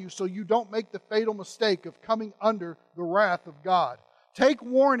telling you so you don't make the fatal mistake of coming under the wrath of God. Take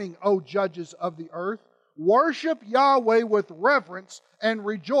warning, O judges of the earth. Worship Yahweh with reverence and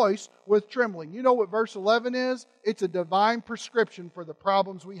rejoice with trembling. You know what verse 11 is? It's a divine prescription for the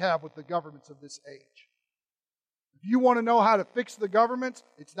problems we have with the governments of this age. If you want to know how to fix the governments,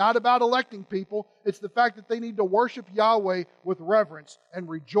 it's not about electing people. It's the fact that they need to worship Yahweh with reverence and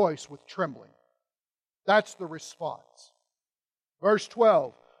rejoice with trembling. That's the response. Verse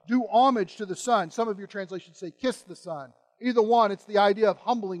 12, do homage to the Son. Some of your translations say kiss the Son. Either one, it's the idea of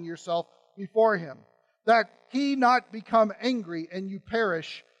humbling yourself before Him, that He not become angry and you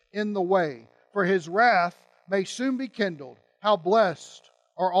perish in the way, for His wrath may soon be kindled. How blessed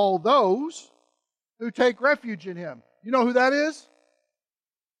are all those who take refuge in Him. You know who that is?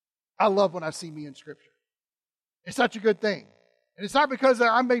 I love when I see me in Scripture. It's such a good thing. And it's not because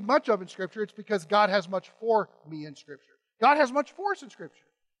I'm made much of in Scripture, it's because God has much for me in Scripture. God has much for us in Scripture.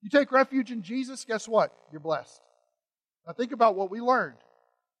 You take refuge in Jesus, guess what? You're blessed. Now think about what we learned.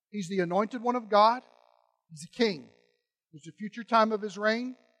 He's the anointed one of God. He's a king. There's a future time of His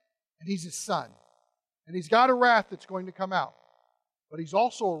reign, and He's His son. And He's got a wrath that's going to come out. But He's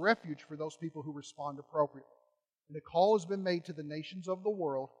also a refuge for those people who respond appropriately. And a call has been made to the nations of the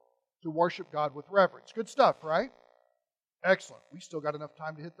world to worship God with reverence. Good stuff, right? Excellent. We still got enough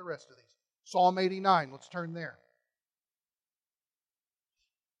time to hit the rest of these. Psalm 89, let's turn there.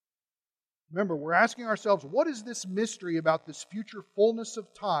 Remember, we're asking ourselves, what is this mystery about this future fullness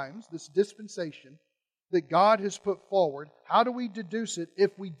of times, this dispensation that God has put forward? How do we deduce it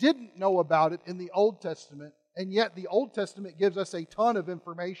if we didn't know about it in the Old Testament, and yet the Old Testament gives us a ton of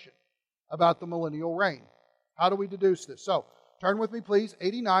information about the millennial reign? How do we deduce this? So, turn with me, please.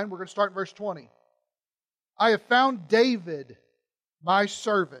 89, we're going to start in verse 20. I have found David, my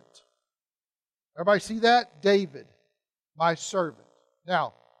servant. Everybody see that? David, my servant.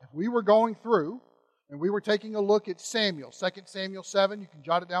 Now, if we were going through and we were taking a look at Samuel, 2 Samuel 7, you can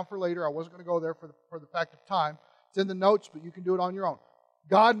jot it down for later. I wasn't going to go there for the fact of time. It's in the notes, but you can do it on your own.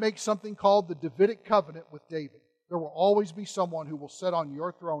 God makes something called the Davidic covenant with David. There will always be someone who will sit on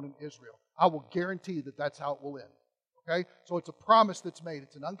your throne in Israel. I will guarantee that that's how it will end. Okay? So it's a promise that's made.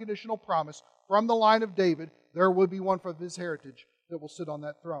 It's an unconditional promise from the line of David. There will be one from his heritage that will sit on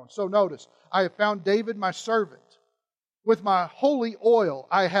that throne. So notice, I have found David my servant. With my holy oil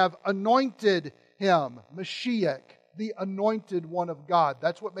I have anointed him, Mashiach, the anointed one of God.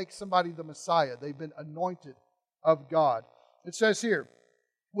 That's what makes somebody the Messiah. They've been anointed of God. It says here,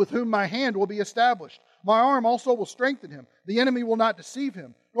 with whom my hand will be established. My arm also will strengthen him. The enemy will not deceive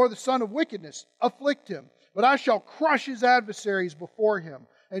him, nor the son of wickedness afflict him. But I shall crush his adversaries before him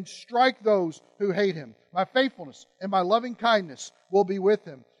and strike those who hate him. My faithfulness and my loving kindness will be with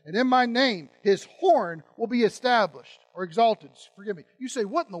him. And in my name, his horn will be established or exalted. Forgive me. You say,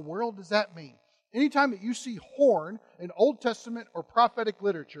 what in the world does that mean? Anytime that you see horn in Old Testament or prophetic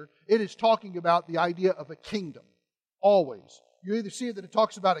literature, it is talking about the idea of a kingdom. Always. You either see it that it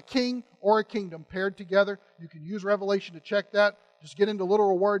talks about a king or a kingdom paired together. You can use Revelation to check that. Just get into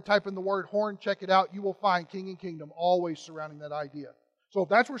literal word, type in the word horn, check it out. You will find king and kingdom always surrounding that idea. So if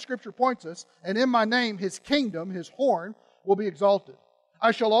that's where Scripture points us, and in my name, his kingdom, his horn, will be exalted.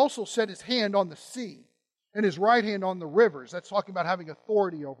 I shall also set his hand on the sea and his right hand on the rivers. That's talking about having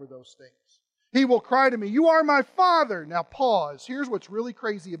authority over those things. He will cry to me, you are my Father. Now pause. Here's what's really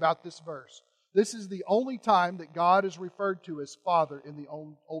crazy about this verse. This is the only time that God is referred to as Father in the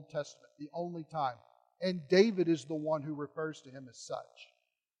Old Testament. The only time. And David is the one who refers to him as such.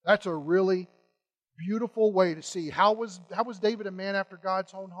 That's a really beautiful way to see. How was David a man after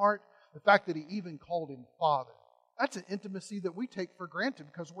God's own heart? The fact that he even called him Father. That's an intimacy that we take for granted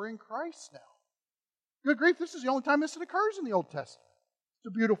because we're in Christ now. Good grief, this is the only time this occurs in the Old Testament. It's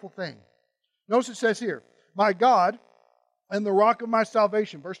a beautiful thing. Notice it says here, my God and the rock of my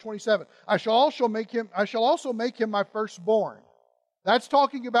salvation. Verse 27, I shall also make him my firstborn. That's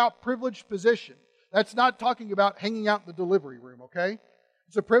talking about privileged position. That's not talking about hanging out in the delivery room, okay?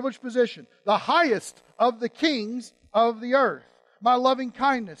 It's a privileged position. The highest of the kings of the earth. My loving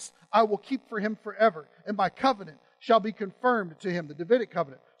kindness I will keep for him forever, and my covenant shall be confirmed to him, the Davidic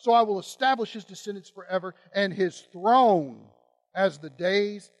covenant. So I will establish his descendants forever, and his throne as the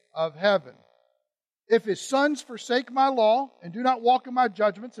days of heaven. If his sons forsake my law, and do not walk in my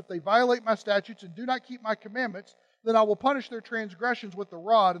judgments, if they violate my statutes, and do not keep my commandments, then I will punish their transgressions with the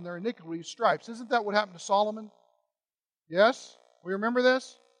rod, and their iniquities stripes. Isn't that what happened to Solomon? Yes? We remember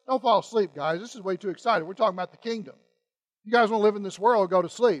this? Don't fall asleep, guys. This is way too exciting. We're talking about the kingdom. If you guys want to live in this world, go to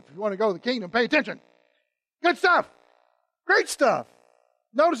sleep. If you want to go to the kingdom, pay attention. Good stuff. Great stuff.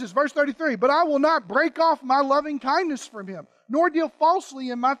 Notice this, verse 33. But I will not break off my loving kindness from him, nor deal falsely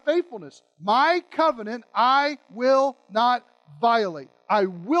in my faithfulness. My covenant I will not violate. I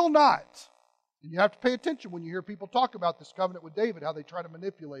will not. And you have to pay attention when you hear people talk about this covenant with David, how they try to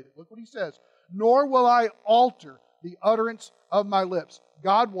manipulate it. Look what he says. Nor will I alter the utterance of my lips.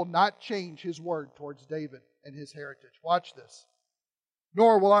 God will not change his word towards David and his heritage. Watch this.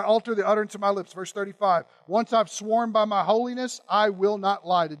 Nor will I alter the utterance of my lips. Verse 35. Once I've sworn by my holiness, I will not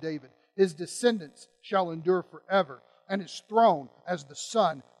lie to David. His descendants shall endure forever, and his throne as the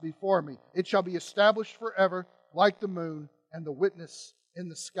sun before me. It shall be established forever like the moon, and the witness in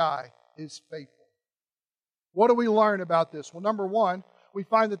the sky is faithful. What do we learn about this? Well, number one, we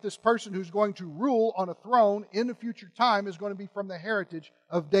find that this person who's going to rule on a throne in the future time is going to be from the heritage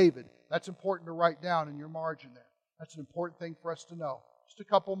of David. That's important to write down in your margin there. That's an important thing for us to know. Just a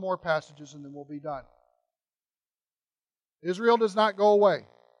couple more passages and then we'll be done. Israel does not go away.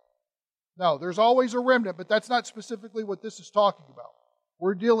 No, there's always a remnant, but that's not specifically what this is talking about.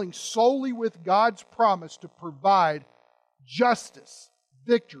 We're dealing solely with God's promise to provide justice,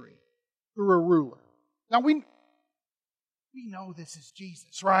 victory through a ruler. Now we know this is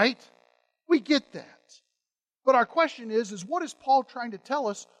Jesus, right? We get that. But our question is what is Paul trying to tell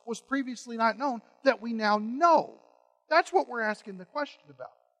us was previously not known that we now know? That's what we're asking the question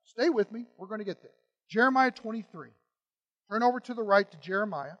about. Stay with me. We're going to get there. Jeremiah 23. Turn over to the right to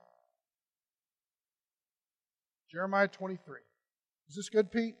Jeremiah. Jeremiah 23. Is this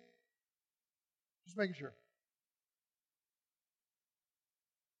good, Pete? Just making sure.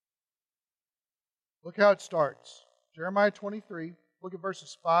 Look how it starts. Jeremiah 23. Look at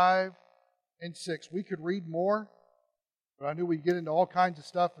verses 5 and 6. We could read more, but I knew we'd get into all kinds of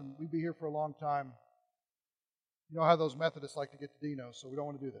stuff and we'd be here for a long time. You know how those Methodists like to get to Dino, so we don't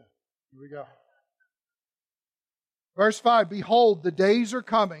want to do that. Here we go. Verse 5, behold, the days are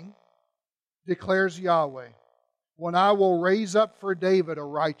coming, declares Yahweh, when I will raise up for David a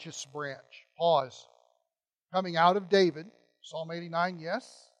righteous branch. Pause. Coming out of David, Psalm 89,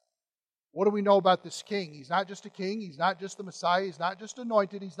 yes. What do we know about this king? He's not just a king, he's not just the Messiah, he's not just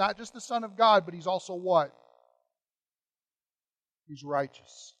anointed, he's not just the Son of God, but he's also what? He's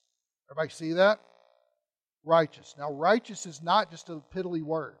righteous. Everybody see that? Righteous. Now, righteous is not just a piddly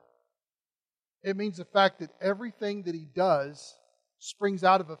word. It means the fact that everything that he does springs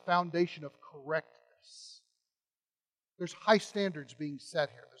out of a foundation of correctness. There's high standards being set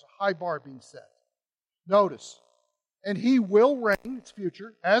here. There's a high bar being set. Notice, and he will reign, it's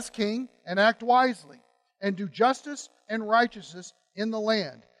future, as king and act wisely and do justice and righteousness in the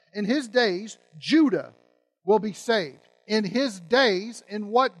land. In his days, Judah will be saved. In his days, in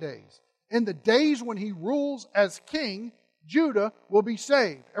what days? In the days when he rules as king, Judah will be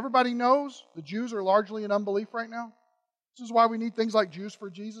saved. Everybody knows the Jews are largely in unbelief right now. This is why we need things like Jews for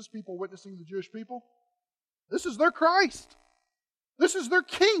Jesus, people witnessing the Jewish people. This is their Christ. This is their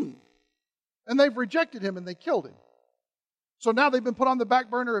king. And they've rejected him and they killed him. So now they've been put on the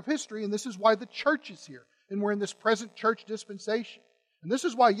back burner of history, and this is why the church is here. And we're in this present church dispensation. And this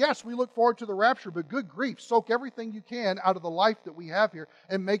is why, yes, we look forward to the rapture, but good grief, soak everything you can out of the life that we have here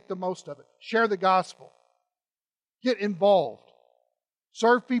and make the most of it. Share the gospel. Get involved.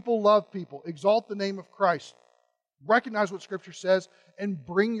 Serve people, love people. Exalt the name of Christ. Recognize what Scripture says and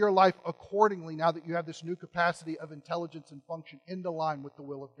bring your life accordingly now that you have this new capacity of intelligence and function into line with the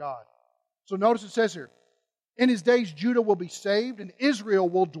will of God. So notice it says here, In his days, Judah will be saved and Israel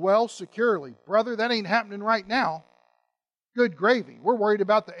will dwell securely. Brother, that ain't happening right now. Good gravy. We're worried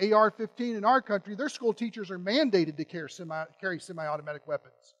about the AR-15 in our country. Their school teachers are mandated to carry semi-automatic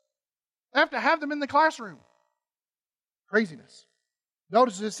weapons. They have to have them in the classroom. Craziness.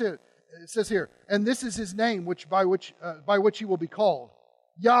 Notice this here. It says here, and this is his name by which he will be called.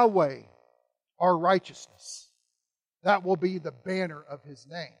 Yahweh, our righteousness. That will be the banner of his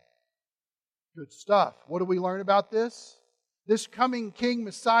name. Good stuff. What do we learn about this? This coming King,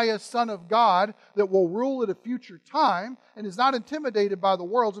 Messiah, Son of God, that will rule at a future time and is not intimidated by the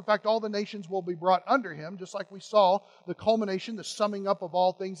worlds. In fact, all the nations will be brought under him, just like we saw the culmination, the summing up of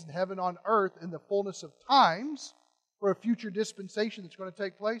all things in heaven on earth in the fullness of times for a future dispensation that's going to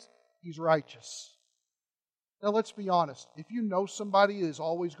take place. He's righteous. Now, let's be honest. If you know somebody is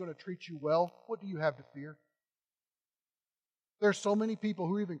always going to treat you well, what do you have to fear? There are so many people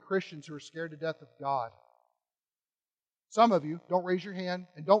who are even Christians who are scared to death of God. Some of you, don't raise your hand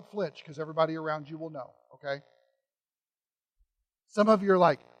and don't flinch because everybody around you will know, okay? Some of you are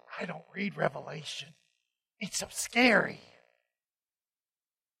like, I don't read Revelation. It's so scary.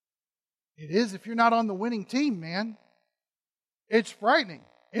 It is if you're not on the winning team, man. It's frightening.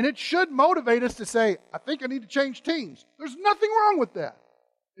 And it should motivate us to say, I think I need to change teams. There's nothing wrong with that.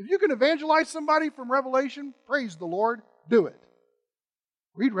 If you can evangelize somebody from Revelation, praise the Lord, do it.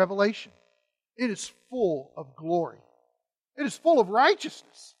 Read Revelation. It is full of glory. It is full of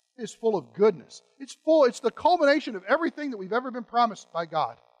righteousness. It is full of goodness. It's the culmination of everything that we've ever been promised by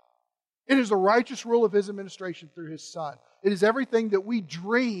God. It is the righteous rule of His administration through His Son. It is everything that we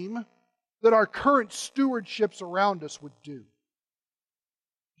dream that our current stewardships around us would do.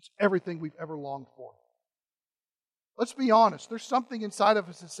 It's everything we've ever longed for. Let's be honest. There's something inside of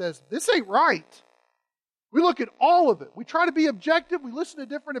us that says, this ain't right. We look at all of it. We try to be objective. We listen to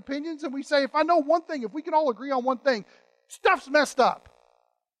different opinions, and we say, if I know one thing, if we can all agree on one thing, stuff's messed up.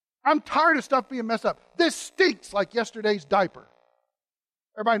 I'm tired of stuff being messed up. This stinks like yesterday's diaper.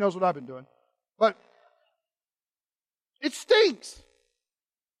 Everybody knows what I've been doing. But it stinks.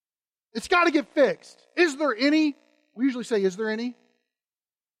 It's got to get fixed. Is there any, we usually say, is there any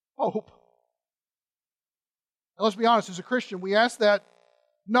hope? Now, let's be honest, as a Christian, we ask that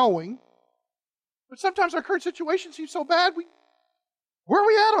knowing, but sometimes our current situation seems so bad, where are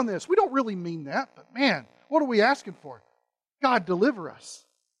we at on this? We don't really mean that, but man, what are we asking for? God, deliver us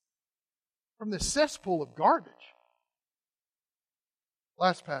from this cesspool of garbage.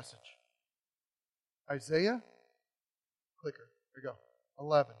 Last passage. Isaiah, clicker, there you go,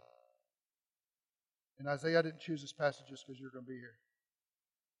 11. And Isaiah, I didn't choose this passage just because you're going to be here.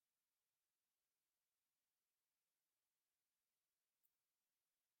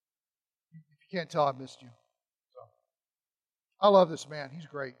 If you can't tell, I missed you. So, I love this man. He's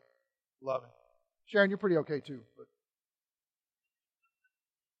great. Love him. Sharon, you're pretty okay too. But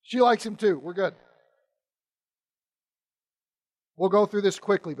she likes him too. We're good. We'll go through this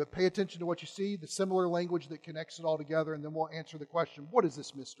quickly, but pay attention to what you see, the similar language that connects it all together, and then we'll answer the question, what is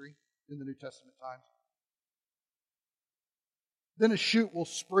this mystery in the New Testament times? Then a shoot will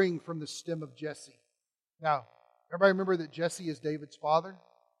spring from the stem of Jesse. Now, everybody remember that Jesse is David's father?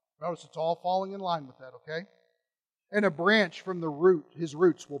 Notice it's all falling in line with that, okay? And a branch from the root, his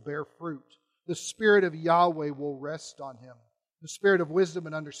roots, will bear fruit. The Spirit of Yahweh will rest on him. The Spirit of wisdom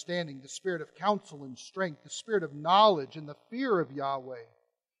and understanding, the Spirit of counsel and strength, the Spirit of knowledge and the fear of Yahweh.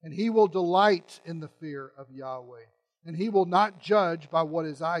 And he will delight in the fear of Yahweh. And he will not judge by what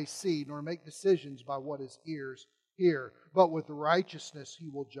his eyes see, nor make decisions by what his ears hear. But with righteousness he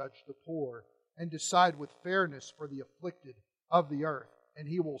will judge the poor, and decide with fairness for the afflicted of the earth. And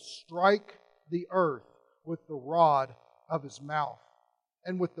he will strike the earth with the rod of his mouth,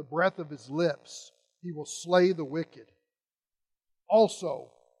 and with the breath of his lips he will slay the wicked. Also,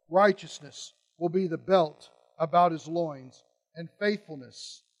 righteousness will be the belt about his loins, and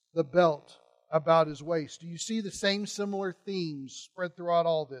faithfulness the belt about his waist. Do you see the same similar themes spread throughout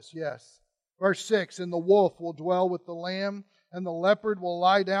all this? Yes. Verse 6, and the wolf will dwell with the lamb, and the leopard will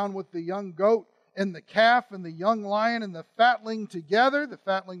lie down with the young goat, and the calf and the young lion and the fatling together. The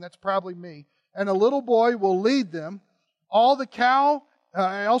fatling, that's probably me. And a little boy will lead them. Also the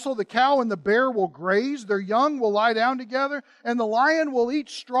cow and the bear will graze. Their young will lie down together. And the lion will eat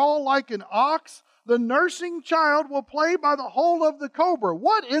straw like an ox. The nursing child will play by the hole of the cobra.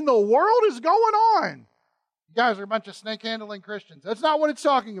 What in the world is going on? You guys are a bunch of snake-handling Christians. That's not what it's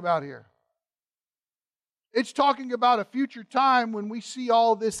talking about here. It's talking about a future time when we see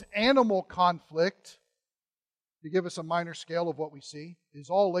all this animal conflict, to give us a minor scale of what we see, is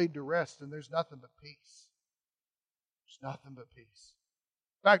all laid to rest, and there's nothing but peace. There's nothing but peace.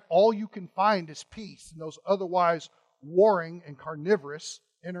 In fact, all you can find is peace in those otherwise warring and carnivorous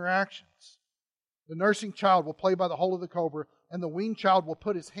interactions. The nursing child will play by the hole of the cobra, and the weaned child will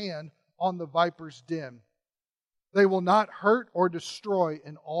put his hand on the viper's den. They will not hurt or destroy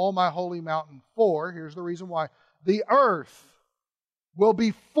in all my holy mountain, for, here's the reason why, the earth will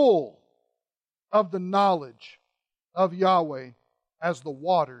be full of the knowledge of Yahweh as the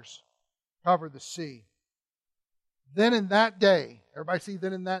waters cover the sea. Then in that day, everybody see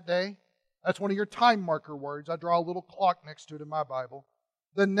then in that day? That's one of your time marker words. I draw a little clock next to it in my Bible.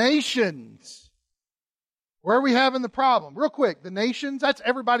 The nations. Where are we having the problem? Real quick, the nations, that's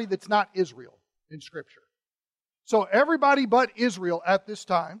everybody that's not Israel in Scripture. So everybody but Israel at this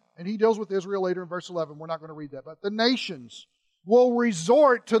time, and he deals with Israel later in verse 11, we're not going to read that, but the nations will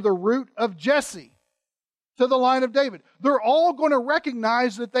resort to the root of Jesse, to the line of David. They're all going to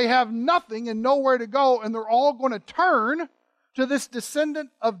recognize that they have nothing and nowhere to go, and they're all going to turn to this descendant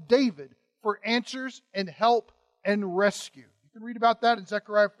of David for answers and help and rescue. You can read about that in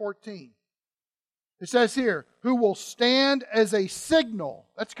Zechariah 14. It says here, who will stand as a signal.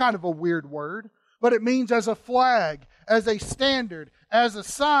 That's kind of a weird word, but it means as a flag, as a standard, as a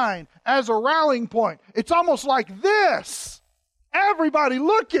sign, as a rallying point. It's almost like this. Everybody,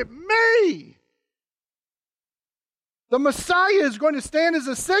 look at me. The Messiah is going to stand as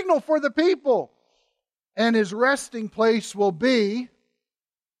a signal for the people. And his resting place will be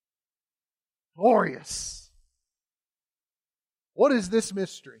glorious. What is this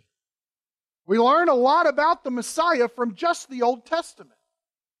mystery? We learn a lot about the Messiah from just the Old Testament.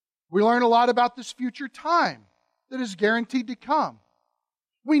 We learn a lot about this future time that is guaranteed to come.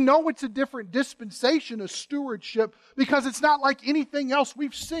 We know it's a different dispensation of stewardship because it's not like anything else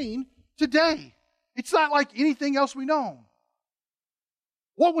we've seen today. It's not like anything else we know.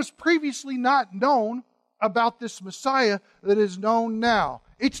 What was previously not known about this Messiah that is known now?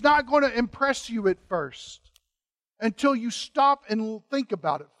 It's not going to impress you at first until you stop and think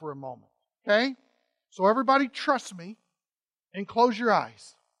about it for a moment. Okay? So everybody trust me and close your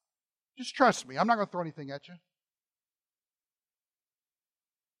eyes. Just trust me. I'm not going to throw anything at you.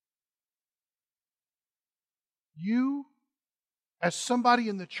 You, as somebody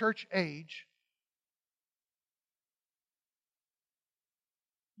in the church age,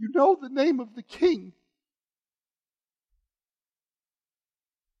 you know the name of the King.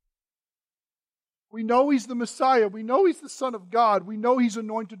 We know He's the Messiah. We know He's the Son of God. We know He's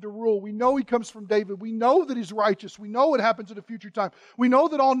anointed to rule. We know He comes from David. We know that He's righteous. We know what happens in a future time. We know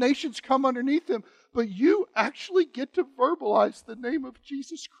that all nations come underneath Him. But you actually get to verbalize the name of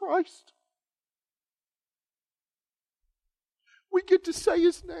Jesus Christ. We get to say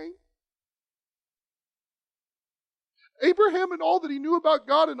His name. Abraham and all that he knew about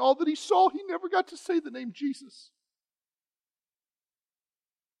God and all that he saw, he never got to say the name Jesus.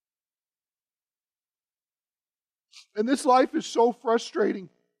 And this life is so frustrating.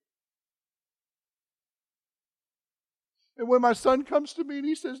 And when my son comes to me and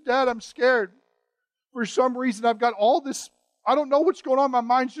he says, Dad, I'm scared. For some reason, I've got all this, I don't know what's going on. My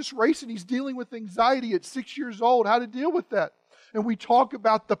mind's just racing. He's dealing with anxiety at 6 years old. How to deal with that? And we talk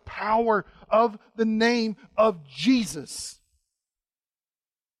about the power of the name of Jesus.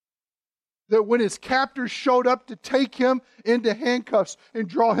 That when his captors showed up to take him into handcuffs and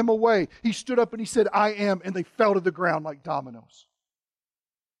draw him away, he stood up and he said, I am, and they fell to the ground like dominoes.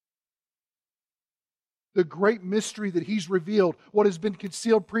 The great mystery that he's revealed, what has been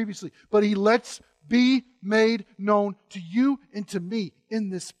concealed previously, but he lets be made known to you and to me in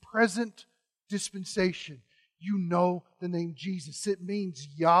this present dispensation. You know the name Jesus. It means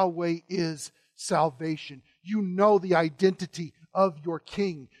Yahweh is salvation. You know the identity of your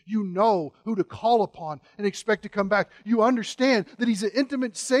King. You know who to call upon and expect to come back. You understand that He's an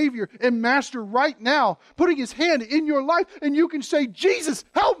intimate Savior and Master right now, putting His hand in your life, and you can say, Jesus,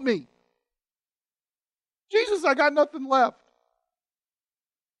 help me. Jesus, I got nothing left.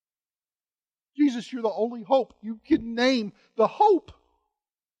 Jesus, you're the only hope. You can name the hope.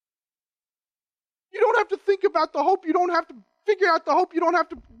 You don't have to think about the hope. You don't have to figure out the hope. You don't have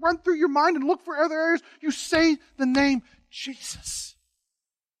to run through your mind and look for other areas. You say the name Jesus.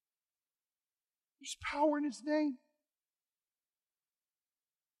 There's power in His name.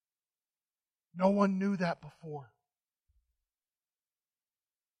 No one knew that before.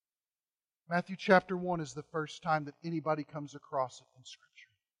 Matthew chapter 1 is the first time that anybody comes across it in Scripture.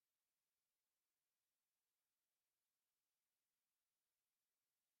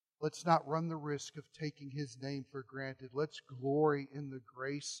 Let's not run the risk of taking His name for granted. Let's glory in the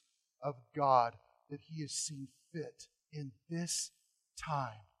grace of God that He has seen fit in this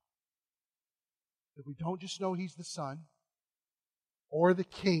time. That we don't just know He's the Son, or the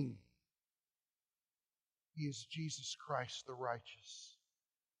King. He is Jesus Christ the righteous.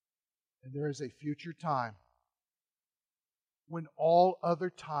 And there is a future time when all other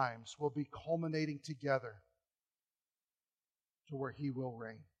times will be culminating together to where He will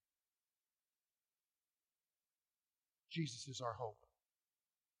reign. Jesus is our hope.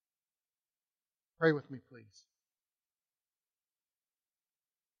 Pray with me, please.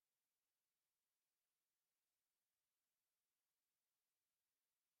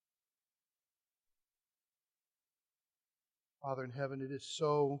 Father in heaven, it is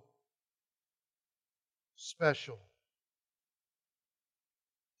so special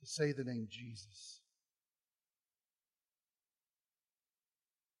to say the name Jesus.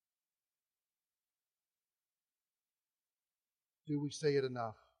 Do we say it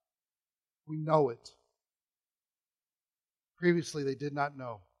enough? We know it. Previously, they did not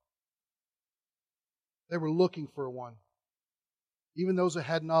know. They were looking for one. Even those that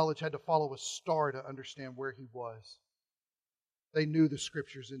had knowledge had to follow a star to understand where He was. They knew the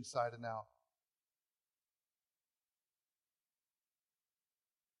Scriptures inside and out.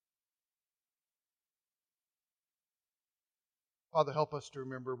 Father, help us to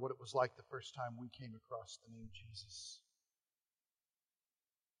remember what it was like the first time we came across the name Jesus.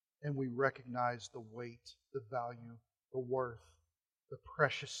 And we recognize the weight, the value, the worth, the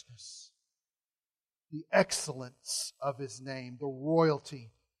preciousness, the excellence of His name, the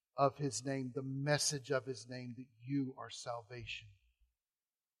royalty of His name, the message of His name, that You are salvation.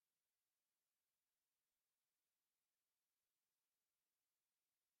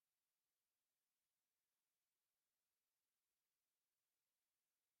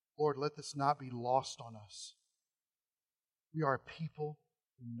 Lord, let this not be lost on us. We are a people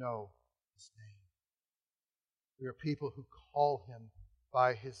who know His name. We are people who call Him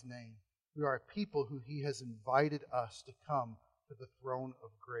by His name. We are a people who He has invited us to come to the throne of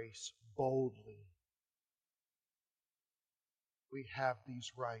grace boldly. We have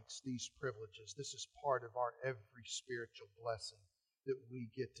these rights, these privileges. This is part of our every spiritual blessing, that we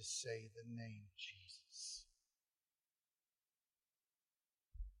get to say the name Jesus.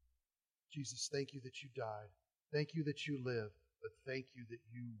 Jesus, thank You that You died. Thank You that You live. But thank You that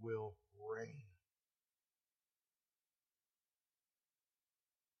You will reign.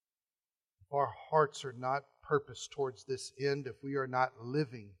 If our hearts are not purposed towards this end, if we are not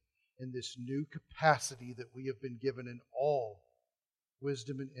living in this new capacity that we have been given in all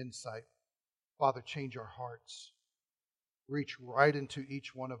wisdom and insight, Father, change our hearts. Reach right into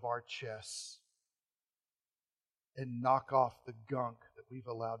each one of our chests and knock off the gunk that we've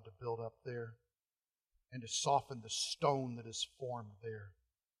allowed to build up there, and to soften the stone that is formed there,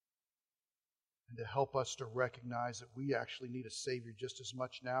 and to help us to recognize that we actually need a Savior just as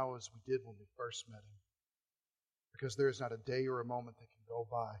much now as we did when we first met Him. Because there is not a day or a moment that can go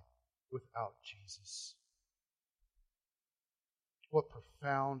by without Jesus. What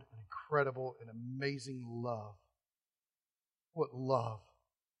profound and incredible and amazing love. What love.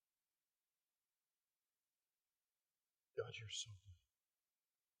 God, You're so good.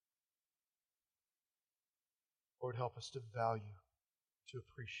 Lord, help us to value, to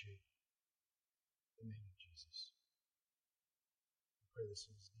appreciate the name of Jesus. I pray this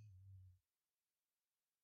in His name.